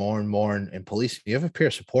get more and more in police, you have a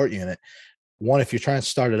peer support unit. One, if you're trying to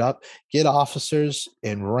start it up, get officers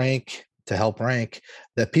in rank to help rank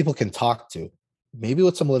that people can talk to, maybe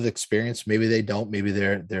with some lived experience, maybe they don't, maybe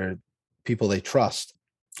they're people they trust.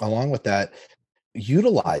 Along with that,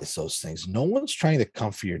 utilize those things. No one's trying to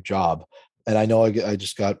come for your job. And I know I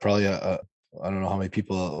just got probably I don't know how many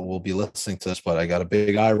people will be listening to this, but I got a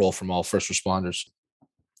big eye roll from all first responders.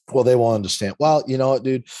 Well, they won't understand. Well, you know what,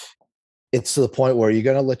 dude, it's to the point where you're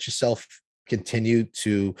going to let yourself continue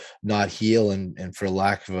to not heal and for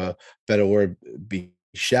lack of a better word, be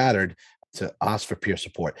shattered, to ask for peer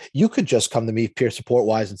support. You could just come to me peer support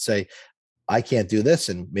wise and say, I can't do this.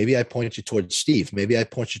 And maybe I point you towards Steve. Maybe I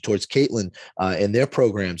point you towards Caitlin and their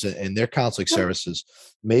programs and their counseling services.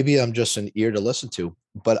 Maybe I'm just an ear to listen to,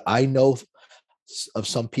 but I know of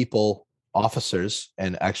some people, officers,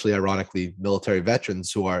 and actually ironically military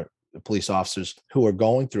veterans who are police officers who are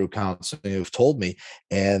going through counseling, who've told me,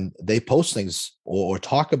 and they post things or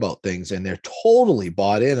talk about things and they're totally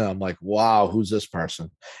bought in. And I'm like, wow, who's this person?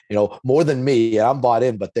 You know, more than me, I'm bought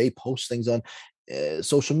in, but they post things on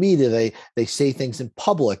social media. They say things in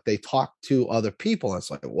public. They talk to other people. And it's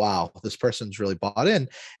like, wow, this person's really bought in.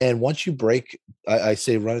 And once you break, I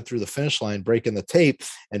say run it through the finish line, breaking the tape.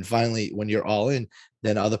 And finally, when you're all in,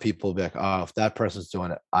 then other people will be like, oh, if that person's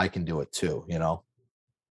doing it, I can do it too, you know?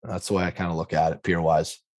 That's the way I kind of look at it, peer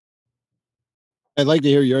wise. I'd like to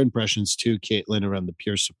hear your impressions too, Caitlin, around the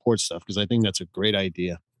peer support stuff, because I think that's a great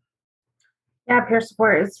idea. Yeah, peer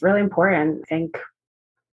support is really important. I think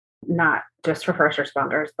not just for first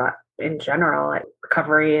responders, but in general, like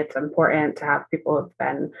recovery, it's important to have people who've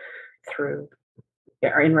been through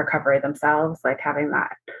or in recovery themselves, like having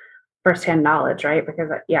that firsthand knowledge, right? Because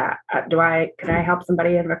can I help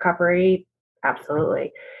somebody in recovery?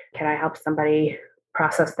 Absolutely. Can I help somebody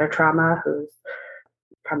process their trauma who's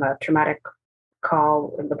from a traumatic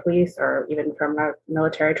call in the police or even from a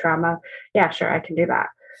military trauma? Yeah, sure, I can do that.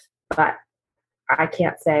 But I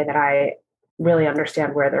can't say that I really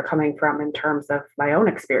understand where they're coming from in terms of my own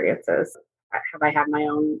experiences. Have I had my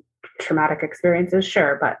own traumatic experiences?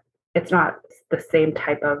 Sure, but it's not the same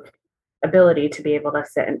type of ability to be able to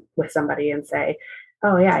sit with somebody and say,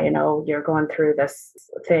 oh yeah, you're going through this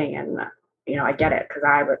thing and I get it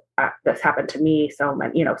because this happened to me. So,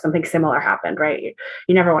 something similar happened, right?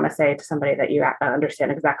 You never want to say to somebody that you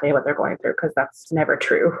understand exactly what they're going through because that's never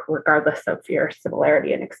true, regardless of your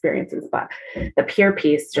similarity and experiences. But the peer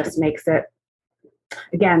piece just makes it,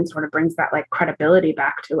 again, sort of brings that like credibility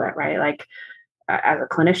back to it, right? Like as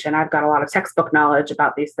a clinician, I've got a lot of textbook knowledge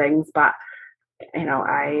about these things, but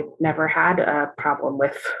I never had a problem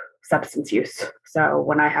with substance use. So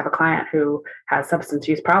when I have a client who has substance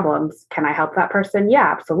use problems, can I help that person? Yeah,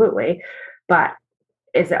 absolutely. But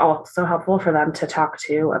is it also helpful for them to talk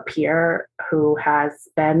to a peer who has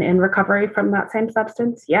been in recovery from that same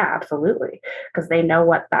substance? Yeah, absolutely. Because they know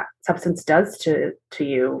what that substance does to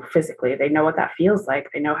you physically. They know what that feels like.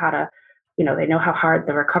 They know how to, they know how hard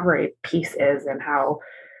the recovery piece is and how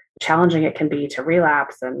challenging it can be to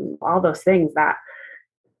relapse and all those things that,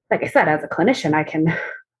 like I said, as a clinician,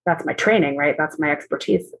 that's my training, right? That's my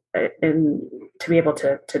expertise in to be able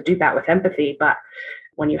to do that with empathy. But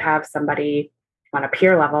when you have somebody on a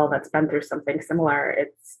peer level that's been through something similar,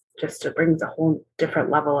 it brings a whole different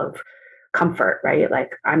level of comfort, right?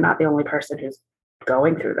 Like I'm not the only person who's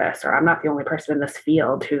going through this, or I'm not the only person in this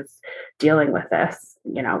field who's dealing with this,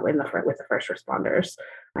 with the first responders.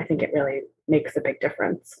 I think it really makes a big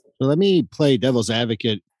difference. So let me play devil's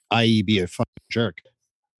advocate, i.e. be a fucking jerk.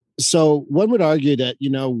 So one would argue that,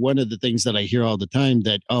 one of the things that I hear all the time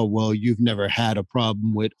that, oh, well, you've never had a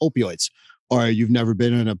problem with opioids or you've never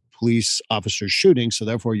been in a police officer shooting. So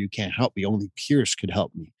therefore you can't help me. Only peers could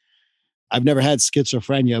help me. I've never had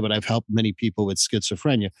schizophrenia, but I've helped many people with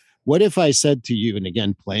schizophrenia. What if I said to you, and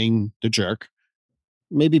again, playing the jerk,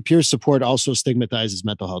 maybe peer support also stigmatizes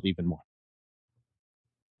mental health even more?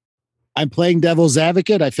 I'm playing devil's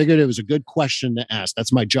advocate. I figured it was a good question to ask.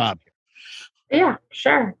 That's my job here. Yeah,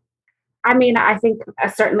 sure. I mean, I think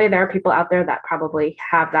certainly there are people out there that probably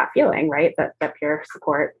have that feeling, right? That peer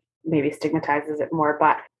support maybe stigmatizes it more,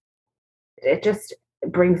 but it just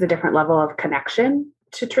brings a different level of connection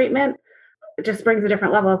to treatment. It just brings a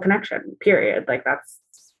different level of connection, period. Like that's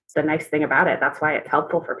the nice thing about it. That's why it's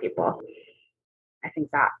helpful for people. I think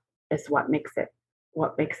that is what makes it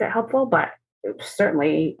helpful, but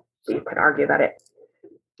certainly you could argue that it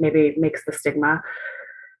maybe makes the stigma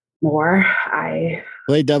more. I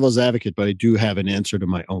Play devil's advocate, but I do have an answer to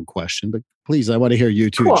my own question. But please, I want to hear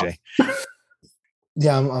you too, Cool. Jay.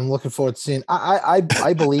 Yeah, I'm looking forward to seeing. I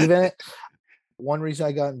believe in it. One reason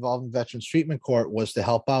I got involved in Veterans Treatment Court was to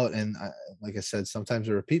help out, and like I said, sometimes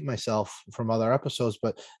I repeat myself from other episodes,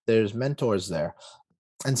 but there's mentors there,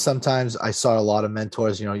 and sometimes I saw a lot of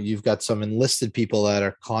mentors. You've got some enlisted people that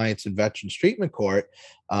are clients in Veterans Treatment Court,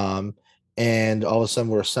 and all of a sudden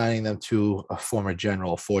we're assigning them to a former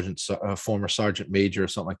general, a former sergeant major, or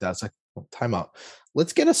something like that. It's like, time out.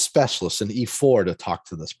 Let's get a specialist, an E4, to talk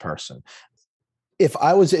to this person. If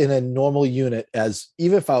I was in a normal unit,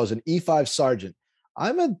 even if I was an E5 sergeant,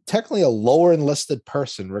 I'm technically a lower enlisted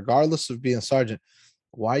person, regardless of being a sergeant.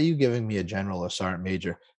 Why are you giving me a general or sergeant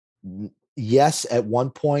major? Yes, at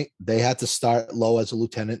one point they had to start low as a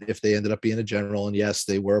lieutenant if they ended up being a general, and yes,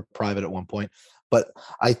 they were private at one point. But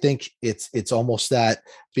I think it's almost that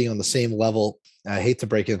being on the same level. I hate to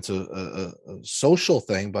break into a social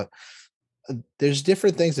thing, but there's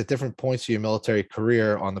different things at different points of your military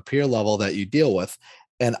career on the peer level that you deal with.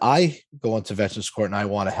 And I go into Veterans Court and I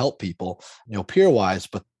want to help people, peer wise.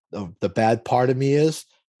 But the bad part of me is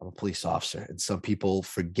I'm a police officer, and some people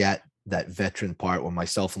forget that veteran part. When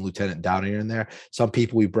myself and Lieutenant Downing are in there, some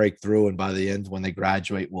people we break through, and by the end, when they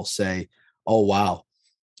graduate, will say, "Oh wow,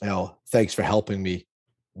 thanks for helping me."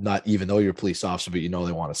 Not even though you're a police officer, but they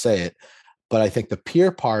want to say it. But I think the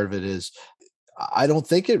peer part of it is, I don't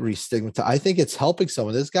think it re-stigmatizes. I think it's helping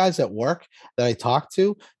someone. There's guys at work that I talk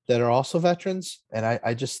to that are also veterans. And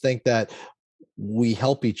I just think that we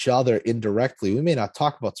help each other indirectly. We may not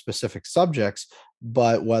talk about specific subjects,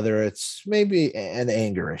 but whether it's maybe an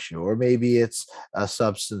anger issue, or maybe it's a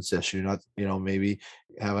substance issue, not, maybe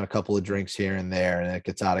having a couple of drinks here and there and it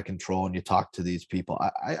gets out of control, and you talk to these people.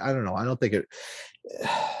 I don't know. I don't think it,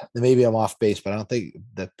 maybe I'm off base, but I don't think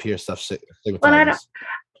that peer stuff stigmatizes. Well,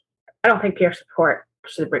 I don't think peer support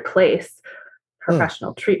should replace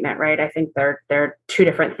professional treatment, right? I think they're two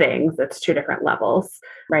different things. It's two different levels,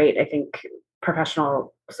 right? I think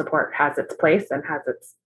professional support has its place and has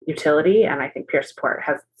its utility, and I think peer support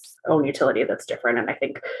has its own utility that's different. And I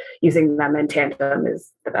think using them in tandem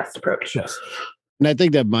is the best approach. Yes. And I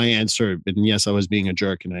think that my answer, and yes, I was being a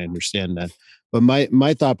jerk, and I understand that. But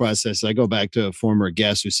my thought process, I go back to a former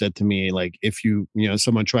guest who said to me, like, if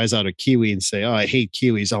someone tries out a kiwi and say, "Oh, I hate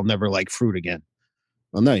kiwis, I'll never like fruit again."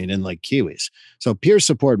 Well, no, you didn't like kiwis. So peer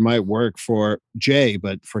support might work for Jay,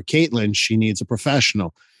 but for Caitlin, she needs a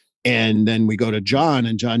professional. And then we go to John,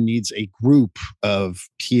 and John needs a group of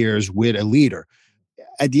peers with a leader.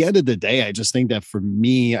 At the end of the day, I just think that for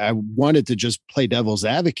me, I wanted to just play devil's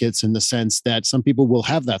advocates in the sense that some people will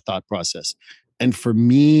have that thought process. And for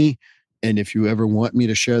me, and if you ever want me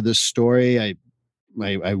to share this story, I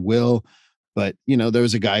will. But, there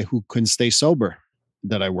was a guy who couldn't stay sober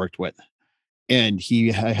that I worked with. And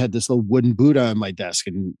I had this little wooden Buddha on my desk,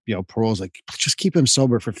 and, parole's like, just keep him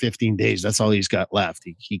sober for 15 days. That's all he's got left.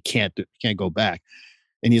 He can't go back.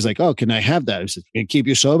 And he's like, "Oh, can I have that?" I said, "Can I keep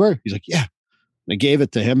you sober?" He's like, "Yeah." I gave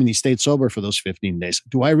it to him, and he stayed sober for those 15 days.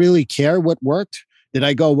 Do I really care what worked? Did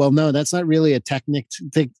I go, well, no, that's not really a technique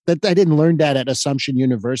thing. That I didn't learn that at Assumption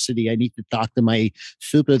University. I need to talk to my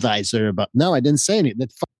supervisor about. No, I didn't say anything.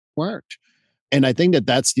 That worked. And I think that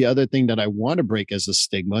that's the other thing that I want to break as a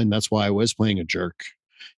stigma. And that's why I was playing a jerk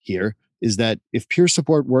here, is that if peer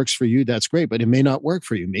support works for you, that's great, but it may not work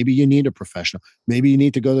for you. Maybe you need a professional. Maybe you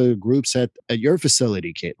need to go to groups at your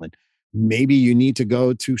facility, Caitlin. Maybe you need to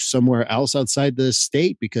go to somewhere else outside the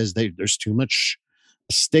state because there's too much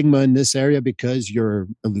stigma in this area because you're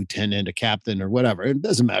a lieutenant, a captain, or whatever. It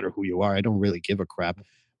doesn't matter who you are. I don't really give a crap.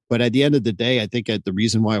 But at the end of the day, I think the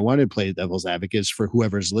reason why I wanted to play devil's advocate is for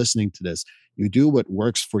whoever's listening to this. You do what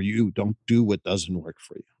works for you. Don't do what doesn't work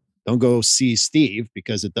for you. Don't go see Steve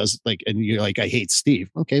because it does and you're like, I hate Steve.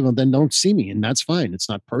 Okay, well then don't see me, and that's fine. It's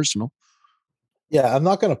not personal. Yeah, I'm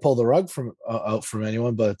not going to pull the rug out from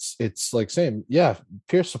anyone, but it's like saying, yeah,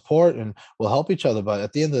 peer support, and we'll help each other. But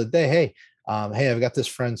at the end of the day, hey, I've got this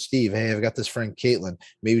friend Steve. Hey, I've got this friend Caitlin.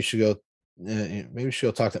 Maybe we should go. Maybe we should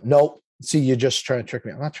go talk to them. Nope. See, you're just trying to trick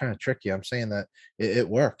me. I'm not trying to trick you. I'm saying that it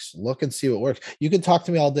works. Look and see what works. You can talk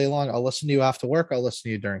to me all day long. I'll listen to you after work. I'll listen to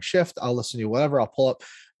you during shift. I'll listen to you whatever. I'll pull up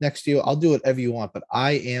next to you. I'll do whatever you want, but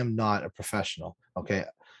I am not a professional. Okay.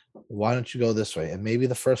 Why don't you go this way? And maybe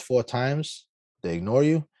the first 4 times they ignore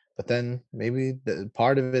you, but then maybe the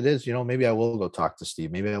part of it is, maybe I will go talk to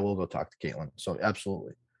Steve. Maybe I will go talk to Caitlin. So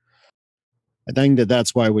absolutely. I think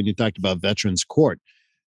that's why when you talked about Veterans Court,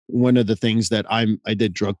 one of the things that I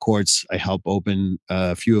did drug courts. I helped open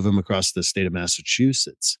a few of them across the state of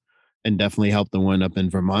Massachusetts, and definitely helped the one up in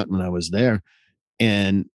Vermont when I was there.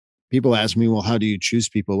 And people ask me, well, how do you choose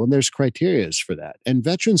people? Well, there's criterias for that. And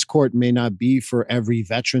Veterans Court may not be for every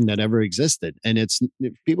veteran that ever existed. And it's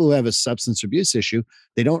people who have a substance abuse issue,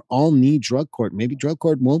 they don't all need drug court. Maybe drug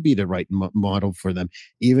court won't be the right model for them,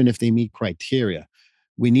 even if they meet criteria.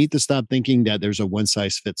 We need to stop thinking that there's a one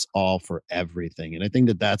size fits all for everything. And I think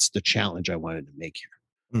that that's the challenge I wanted to make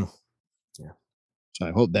here. Yeah. So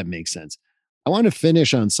I hope that makes sense. I want to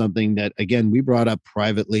finish on something that, again, we brought up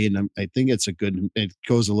privately, and I think it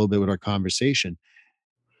goes a little bit with our conversation.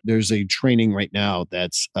 There's a training right now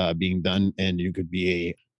that's being done, and you could be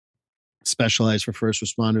a specialized for first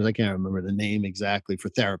responders. I can't remember the name exactly, for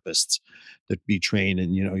therapists that be trained,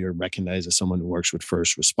 and, you're recognized as someone who works with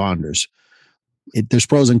first responders. There's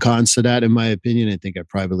pros and cons to that, in my opinion. I think I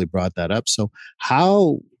privately brought that up. So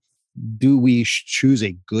how do we choose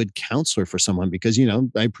a good counselor for someone? Because,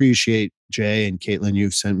 I appreciate Jay and Caitlin,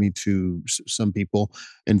 you've sent me to some people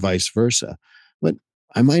and vice versa, but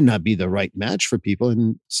I might not be the right match for people.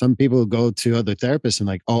 And some people go to other therapists and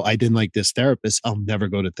like, oh, I didn't like this therapist, I'll never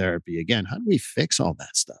go to therapy again. How do we fix all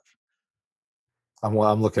that stuff? I'm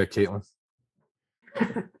looking at Caitlin.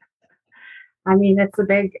 I mean, it's a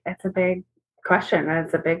big question. And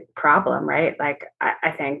it's a big problem, right? Like,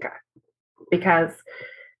 I think, because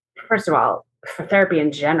first of all, for therapy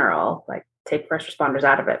in general, like, take first responders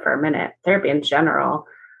out of it for a minute, therapy in general,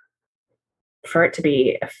 for it to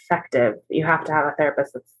be effective, you have to have a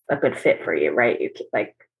therapist that's a good fit for you, right?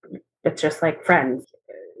 It's just like friends.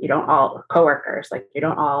 You don't all coworkers, like, you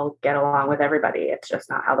don't all get along with everybody. It's just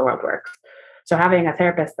not how the world works. So having a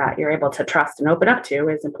therapist that you're able to trust and open up to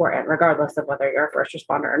is important, regardless of whether you're a first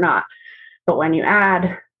responder or not. But when you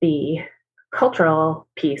add the cultural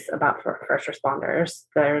piece about first responders,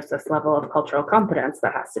 there's this level of cultural competence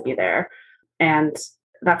that has to be there. And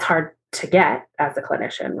that's hard to get as a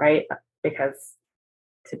clinician, right? Because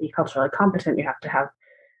to be culturally competent, you have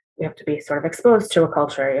to be sort of exposed to a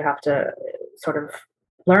culture. You have to sort of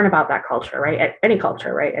learn about that culture, right? Any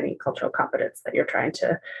culture, right? Any cultural competence that you're trying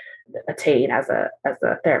to attain as a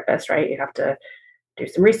therapist, right? You have to do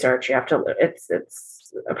some research. You have to, it's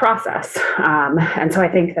a process. And so I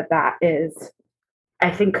think that is,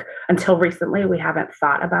 I think until recently, we haven't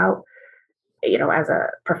thought about, as a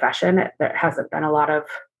profession, there hasn't been a lot of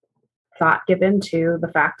thought given to the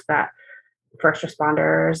fact that first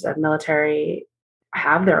responders and military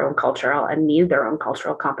have their own cultural and need their own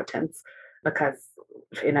cultural competence because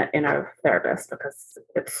in a therapist, because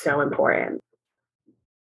it's so important.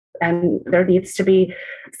 And there needs to be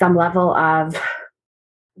some level of, I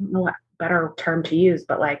don't know what better term to use,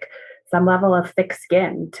 but like some level of thick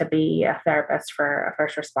skin to be a therapist for a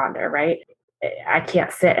first responder, right? I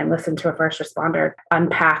can't sit and listen to a first responder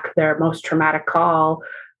unpack their most traumatic call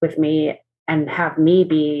with me and have me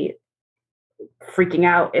be freaking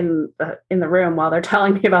out in the room while they're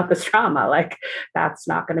telling me about this trauma. Like, that's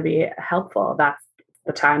not going to be helpful. That's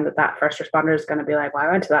the time that first responder is going to be like, well,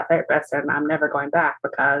 I went to that therapist and I'm never going back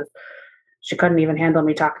because she couldn't even handle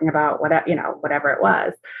me talking about whatever it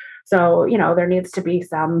was. So, there needs to be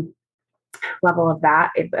some level of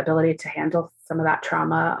that ability to handle some of that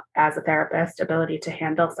trauma as a therapist, ability to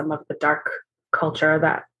handle some of the dark culture or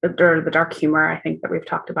the dark humor, I think, that we've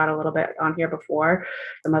talked about a little bit on here before,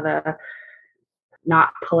 some of the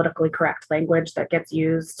not politically correct language that gets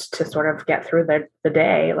used to sort of get through the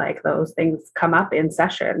day. Like, those things come up in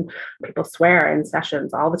session. People swear in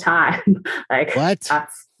sessions all the time. Like, what?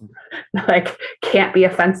 That's like, can't be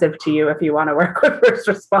offensive to you if you want to work with first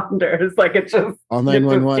responders. Like, it's just all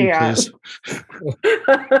 911, please.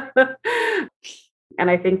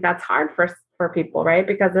 And I think that's hard for people, right?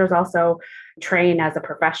 Because there's also train as a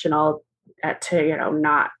professional to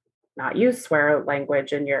not use swear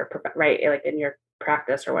language in your right, like in your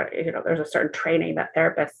practice or what, there's a certain training that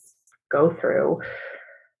therapists go through,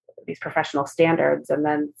 these professional standards. And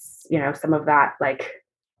then, some of that, like,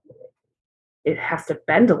 it has to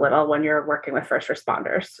bend a little when you're working with first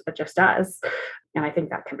responders. It just does. And I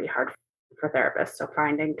think that can be hard for therapists. So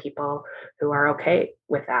finding people who are okay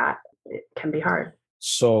with that, it can be hard.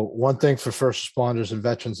 So one thing for first responders and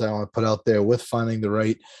veterans that I want to put out there with finding the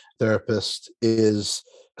right therapist is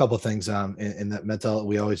a couple of things. In that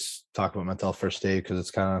we always talk about mental health first aid because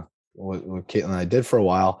it's kind of what Caitlin and I did for a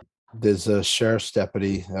while. There's a sheriff's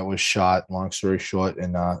deputy that was shot, long story short,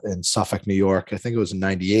 in Suffolk, New York. I think it was in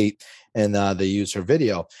 98. And they use her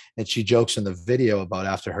video. And she jokes in the video about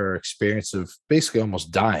after her experience of basically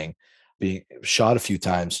almost dying, being shot a few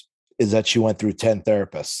times, is that she went through 10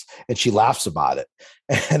 therapists and she laughs about it.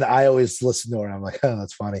 And I always listen to her and I'm like, oh,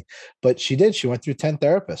 that's funny. But she did. She went through 10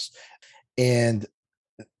 therapists. And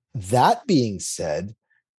that being said,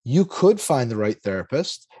 you could find the right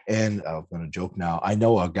therapist. And I'm going to joke now. I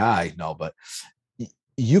know a guy, no, but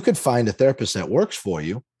you could find a therapist that works for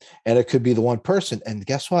you, and it could be the one person. And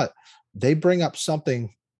guess what? They bring up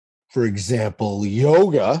something, for example,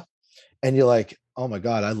 yoga, and you're like, oh my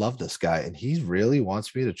God, I love this guy. And he really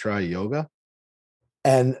wants me to try yoga.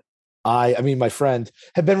 And I mean, my friend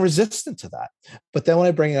had been resistant to that. But then when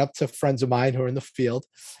I bring it up to friends of mine who are in the field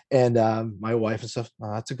and my wife and stuff,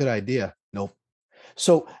 oh, that's a good idea. Nope.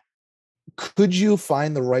 So could you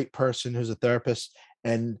find the right person who's a therapist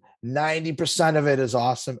and 90% of it is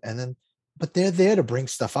awesome? And then, but they're there to bring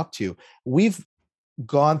stuff up to you. We've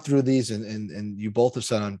gone through these and you both have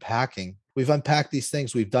said unpacking. We've unpacked these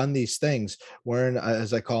things. We've done these things. We're in,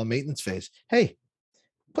 as I call, maintenance phase. Hey,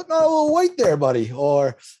 putting on a little weight there, buddy,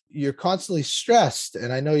 or you're constantly stressed.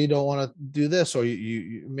 And I know you don't want to do this, or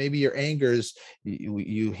you maybe your angers,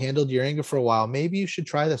 you handled your anger for a while. Maybe you should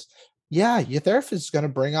try this. Yeah, your therapist is going to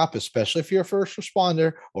bring up, especially if you're a first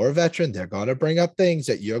responder or a veteran, they're going to bring up things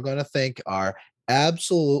that you're going to think are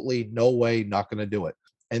absolutely no way not going to do it.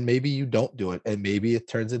 And maybe you don't do it. And maybe it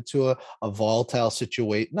turns into a volatile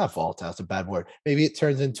situation. Not volatile, it's a bad word. Maybe it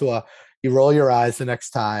turns into you roll your eyes the next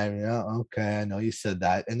time. Yeah, okay, I know you said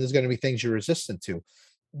that. And there's going to be things you're resistant to.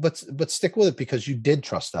 But stick with it because you did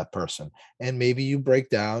trust that person. And maybe you break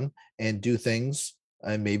down and do things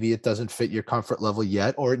and maybe it doesn't fit your comfort level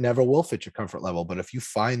yet, or it never will fit your comfort level. But if you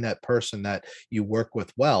find that person that you work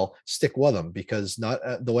with well, stick with them, because not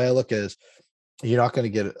the way I look at it is you're not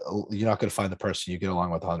going to find the person you get along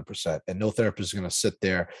with 100%, and no therapist is going to sit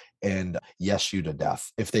there and yes you to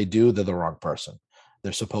death. If they do, they're the wrong person.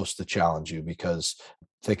 They're supposed to challenge you, because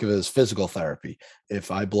think of it as physical therapy. If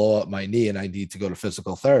I blow up my knee and I need to go to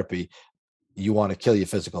physical therapy, you want to kill your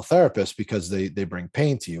physical therapist because they bring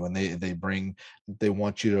pain to you, and they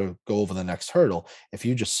want you to go over the next hurdle. If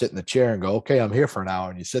you just sit in the chair and go, okay, I'm here for an hour,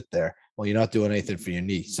 and you sit there, well, you're not doing anything for your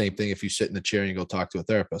knee. Same thing if you sit in the chair and you go talk to a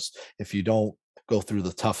therapist. If you don't go through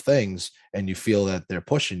the tough things and you feel that they're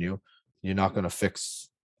pushing you, you're not going to fix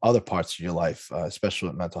other parts of your life, especially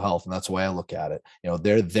with mental health. And that's the way I look at it.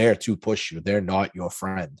 They're there to push you. They're not your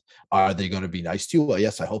friend. Are they going to be nice to you? Well,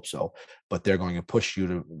 yes, I hope so. But they're going to push you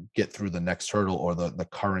to get through the next hurdle or the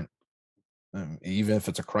current, even if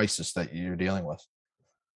it's a crisis that you're dealing with.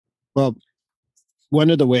 Well, one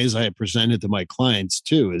of the ways I presented to my clients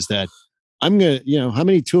too is that I'm going to, how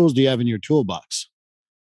many tools do you have in your toolbox?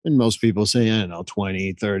 And most people say, I don't know,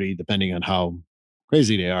 20, 30, depending on how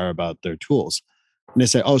crazy they are about their tools. And they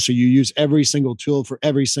say, oh, so you use every single tool for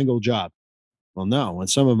every single job. Well, no, and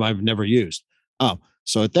some of them I've never used. Oh,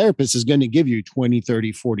 so a therapist is going to give you 20,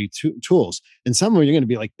 30, 40 tools. And some of them you're going to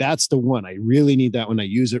be like, that's the one. I really need that one. I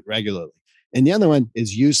use it regularly. And the other one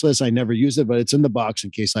is useless. I never use it, but it's in the box in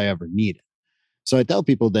case I ever need it. So I tell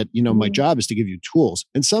people that, my job is to give you tools,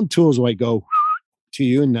 and some tools might go to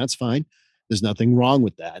you, and that's fine. There's nothing wrong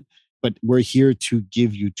with that. But we're here to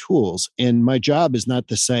give you tools. And my job is not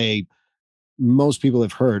to say, most people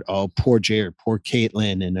have heard, oh, poor Jay or poor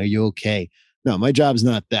Caitlin, and are you okay? No, my job is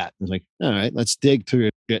not that. It's like, all right, let's dig through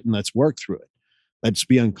it and let's work through it. Let's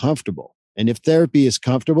be uncomfortable. And if therapy is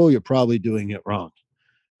comfortable, you're probably doing it wrong.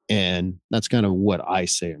 And that's kind of what I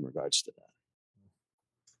say in regards to that.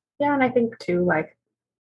 Yeah, and I think too, like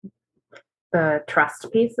the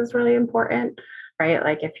trust piece is really important, right?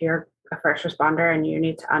 Like if you're a first responder and you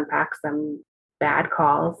need to unpack some bad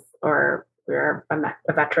calls, or you're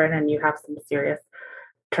a veteran and you have some serious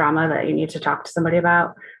trauma that you need to talk to somebody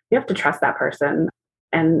about, you have to trust that person.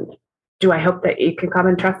 And do I hope that you can come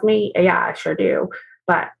and trust me? Yeah, I sure do.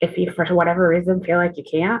 But if you, for whatever reason, feel like you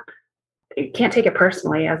can't take it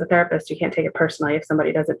personally. As a therapist, you can't take it personally if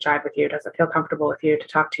somebody doesn't jive with you, doesn't feel comfortable with you to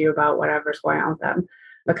talk to you about whatever's going on with them,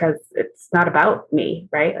 because it's not about me,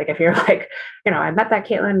 right? Like if you're like, I met that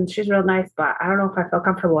Caitlin, she's real nice, but I don't know if I feel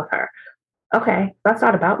comfortable with her. Okay, that's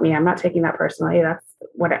not about me. I'm not taking that personally. That's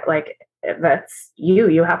that's you.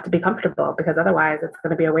 You have to be comfortable, because otherwise it's going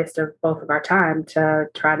to be a waste of both of our time to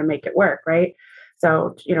try to make it work, right?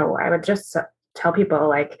 So, I would just tell people,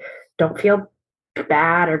 like, don't feel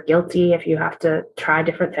bad or guilty if you have to try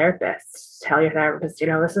different therapists. Tell your therapist,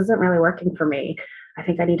 this isn't really working for me. I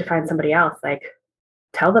think I need to find somebody else. Like,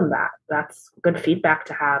 tell them that. That's good feedback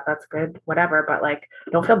to have. That's good, whatever. But like,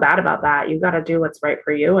 don't feel bad about that. You got to do what's right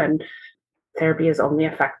for you. And therapy is only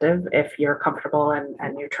effective if you're comfortable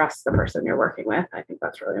and you trust the person you're working with. I think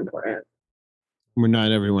that's really important. We're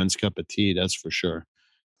not everyone's cup of tea, that's for sure.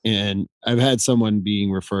 And I've had someone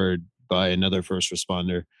being referred by another first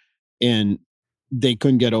responder, and they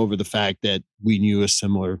couldn't get over the fact that we knew a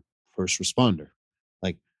similar first responder.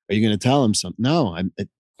 Like, are you going to tell him something? No, I'm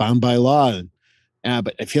bound by law. And,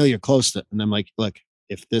 but I feel you're close to, and I'm like, look,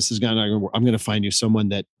 if this is going to work, I'm going to find you someone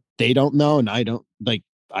that they don't know. And I don't like,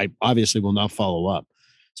 I obviously will not follow up.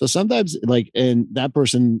 So sometimes like, and that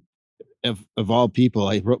person of all people,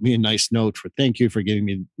 I wrote me a nice note for, thank you for giving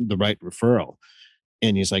me the right referral.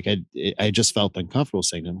 And he's like, I just felt uncomfortable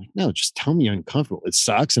saying, I'm like, no, just tell me you're uncomfortable. It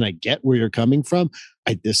sucks. And I get where you're coming from.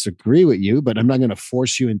 I disagree with you, but I'm not going to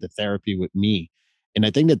force you into therapy with me. And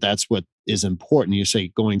I think that that's what is important. You say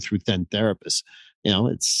going through 10 therapists,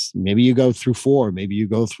 it's maybe you go through 4, maybe you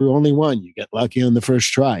go through only 1, you get lucky on the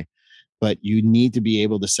first try, but you need to be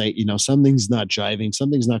able to say, something's not jiving,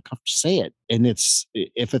 something's not comfortable, say it. And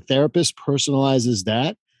if a therapist personalizes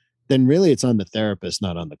that, then really it's on the therapist,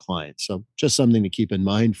 not on the client. So just something to keep in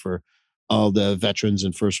mind for all the veterans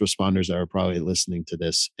and first responders that are probably listening to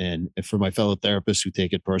this. And for my fellow therapists who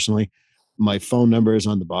take it personally, my phone number is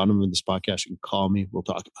on the bottom of this podcast. You can call me. We'll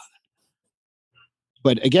talk about it.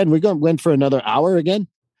 But again, went for another hour again.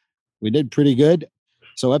 We did pretty good.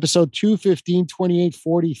 So episode 215, 28,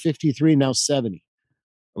 40, 53, now 70.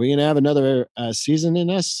 Are we going to have another season in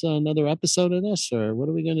us, another episode in us, or what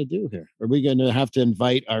are we going to do here? Are we going to have to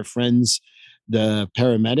invite our friends, the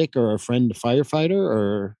paramedic, or our friend, the firefighter,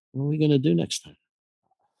 or what are we going to do next time?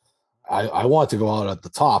 I want to go out at the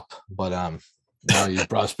top, but now you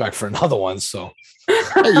brought us back for another one. So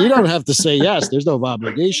hey, you don't have to say yes. There's no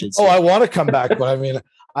obligations. I want to come back, but I mean,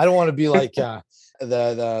 I don't want to be like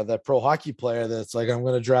the pro hockey player that's like, I'm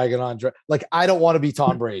going to drag it on. Like, I don't want to be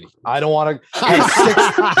Tom Brady. I don't want to have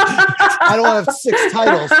 6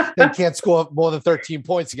 titles and can't score more than 13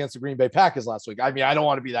 points against the Green Bay Packers last week. I mean, I don't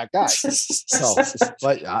want to be that guy. So,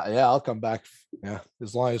 but yeah, I'll come back. Yeah,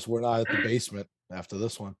 as long as we're not at the basement after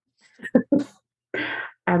this one.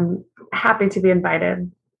 I'm happy to be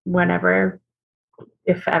invited whenever,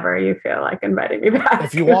 if ever you feel like inviting me back.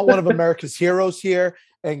 If you want one of America's heroes here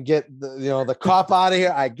and get the cop out of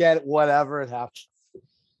here, I get it, whatever it happens.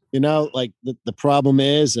 Like the problem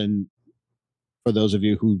is, and for those of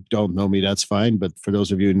you who don't know me, that's fine. But for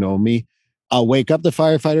those of you who know me, I'll wake up the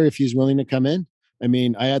firefighter if he's willing to come in. I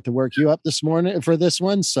mean, I had to work you up this morning for this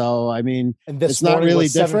one. So, I mean, and this it's not really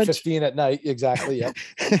different. 7:15 at night. Exactly. Yep.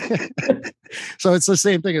 So it's the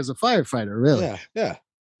same thing as a firefighter, really. Yeah.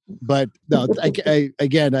 But no,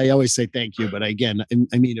 I always say thank you. But again,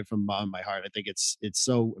 I mean it from my heart. I think it's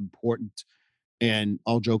so important. And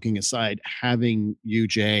all joking aside, having you,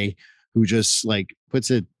 Jay, who just like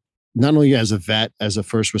puts it not only as a vet, as a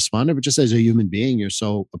first responder, but just as a human being, you're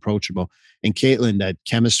so approachable. And Caitlin, that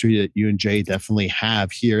chemistry that you and Jay definitely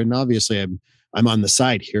have here. And obviously I'm on the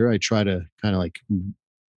side here. I try to kind of like,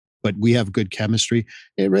 but we have good chemistry.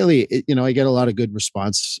 It really, I get a lot of good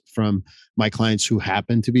response from my clients who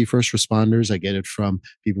happen to be first responders. I get it from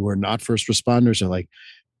people who are not first responders, are like,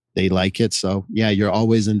 they like it. So yeah, you're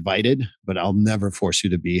always invited, but I'll never force you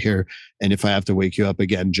to be here. And if I have to wake you up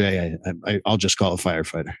again, Jay, I'll just call a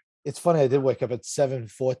firefighter. It's funny. I did wake up at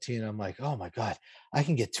 7:14. I'm like, oh my God, I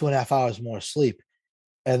can get 2.5 hours more sleep.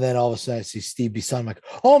 And then all of a sudden I see Steve Bisson. I'm like,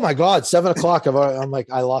 oh my God, 7:00. I'm like,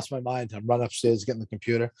 I lost my mind. I'm running upstairs, getting the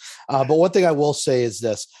computer. But one thing I will say is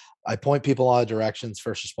this. I point people in a lot of directions,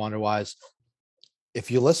 first responder wise.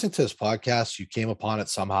 If you listen to this podcast, you came upon it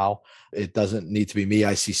somehow. It doesn't need to be me.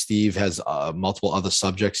 I see Steve has multiple other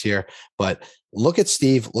subjects here, but look at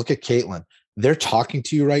Steve, look at Caitlin. They're talking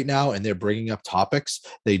to you right now and they're bringing up topics.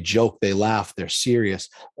 They joke, they laugh, they're serious.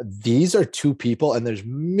 These are 2 people, and there's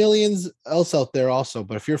millions else out there also.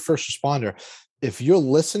 But if you're a first responder, if you're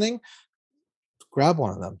listening, grab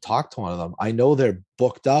one of them, talk to one of them. I know they're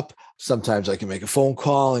booked up. Sometimes I can make a phone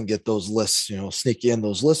call and get those lists, sneak in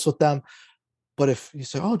those lists with them. But if you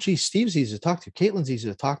say, oh, gee, Steve's easy to talk to, Caitlin's easy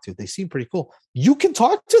to talk to, they seem pretty cool, you can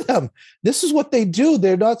talk to them. This is what they do.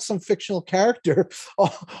 They're not some fictional character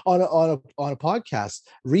on a podcast.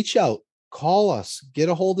 Reach out, call us, get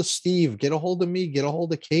a hold of Steve, get a hold of me, get a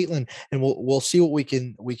hold of Caitlin, and we'll see what we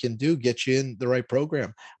can do, get you in the right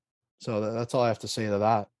program. So that's all I have to say to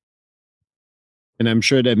that. And I'm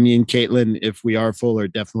sure that me and Caitlin, if we are full, are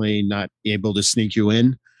definitely not able to sneak you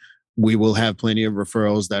in. We will have plenty of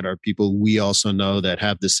referrals that are people we also know that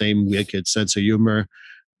have the same wicked sense of humor,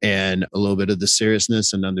 and a little bit of the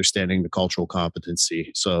seriousness and understanding the cultural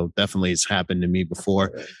competency. So definitely it's happened to me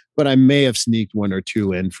before, but I may have sneaked one or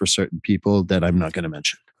two in for certain people that I'm not going to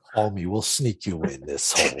mention. Homie, we'll sneak you in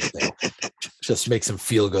this whole thing. Just makes them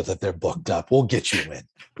feel good that they're booked up. We'll get you in.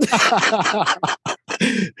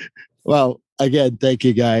 Well, again, thank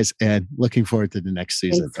you guys, and looking forward to the next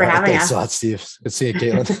season. Thanks for having Thanks us. a lot, Steve. Good seeing you,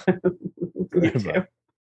 Caitlin. You too.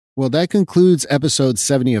 Well, that concludes episode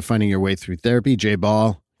 70 of Finding Your Way Through Therapy. Jay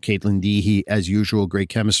Ball, Caitlin Deehee, as usual, great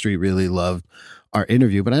chemistry. Really loved our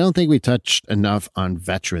interview, but I don't think we touched enough on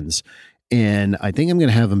veterans. And I think I'm going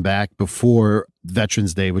to have them back before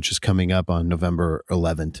Veterans Day, which is coming up on November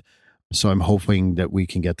 11th. So I'm hoping that we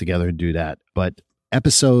can get together and do that. But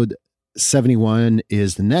episode 71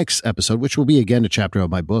 is the next episode, which will be again a chapter of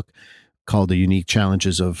my book called The Unique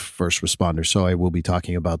Challenges of First Responders. So I will be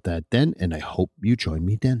talking about that then, and I hope you join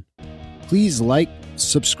me then. Please like,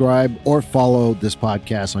 subscribe, or follow this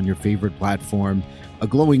podcast on your favorite platform. A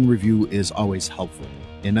glowing review is always helpful.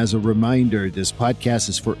 And as a reminder, this podcast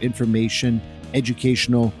is for information,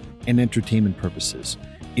 educational, and entertainment purposes.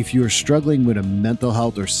 If you are struggling with a mental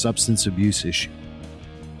health or substance abuse issue,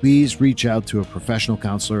 please reach out to a professional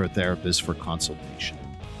counselor or therapist for consultation.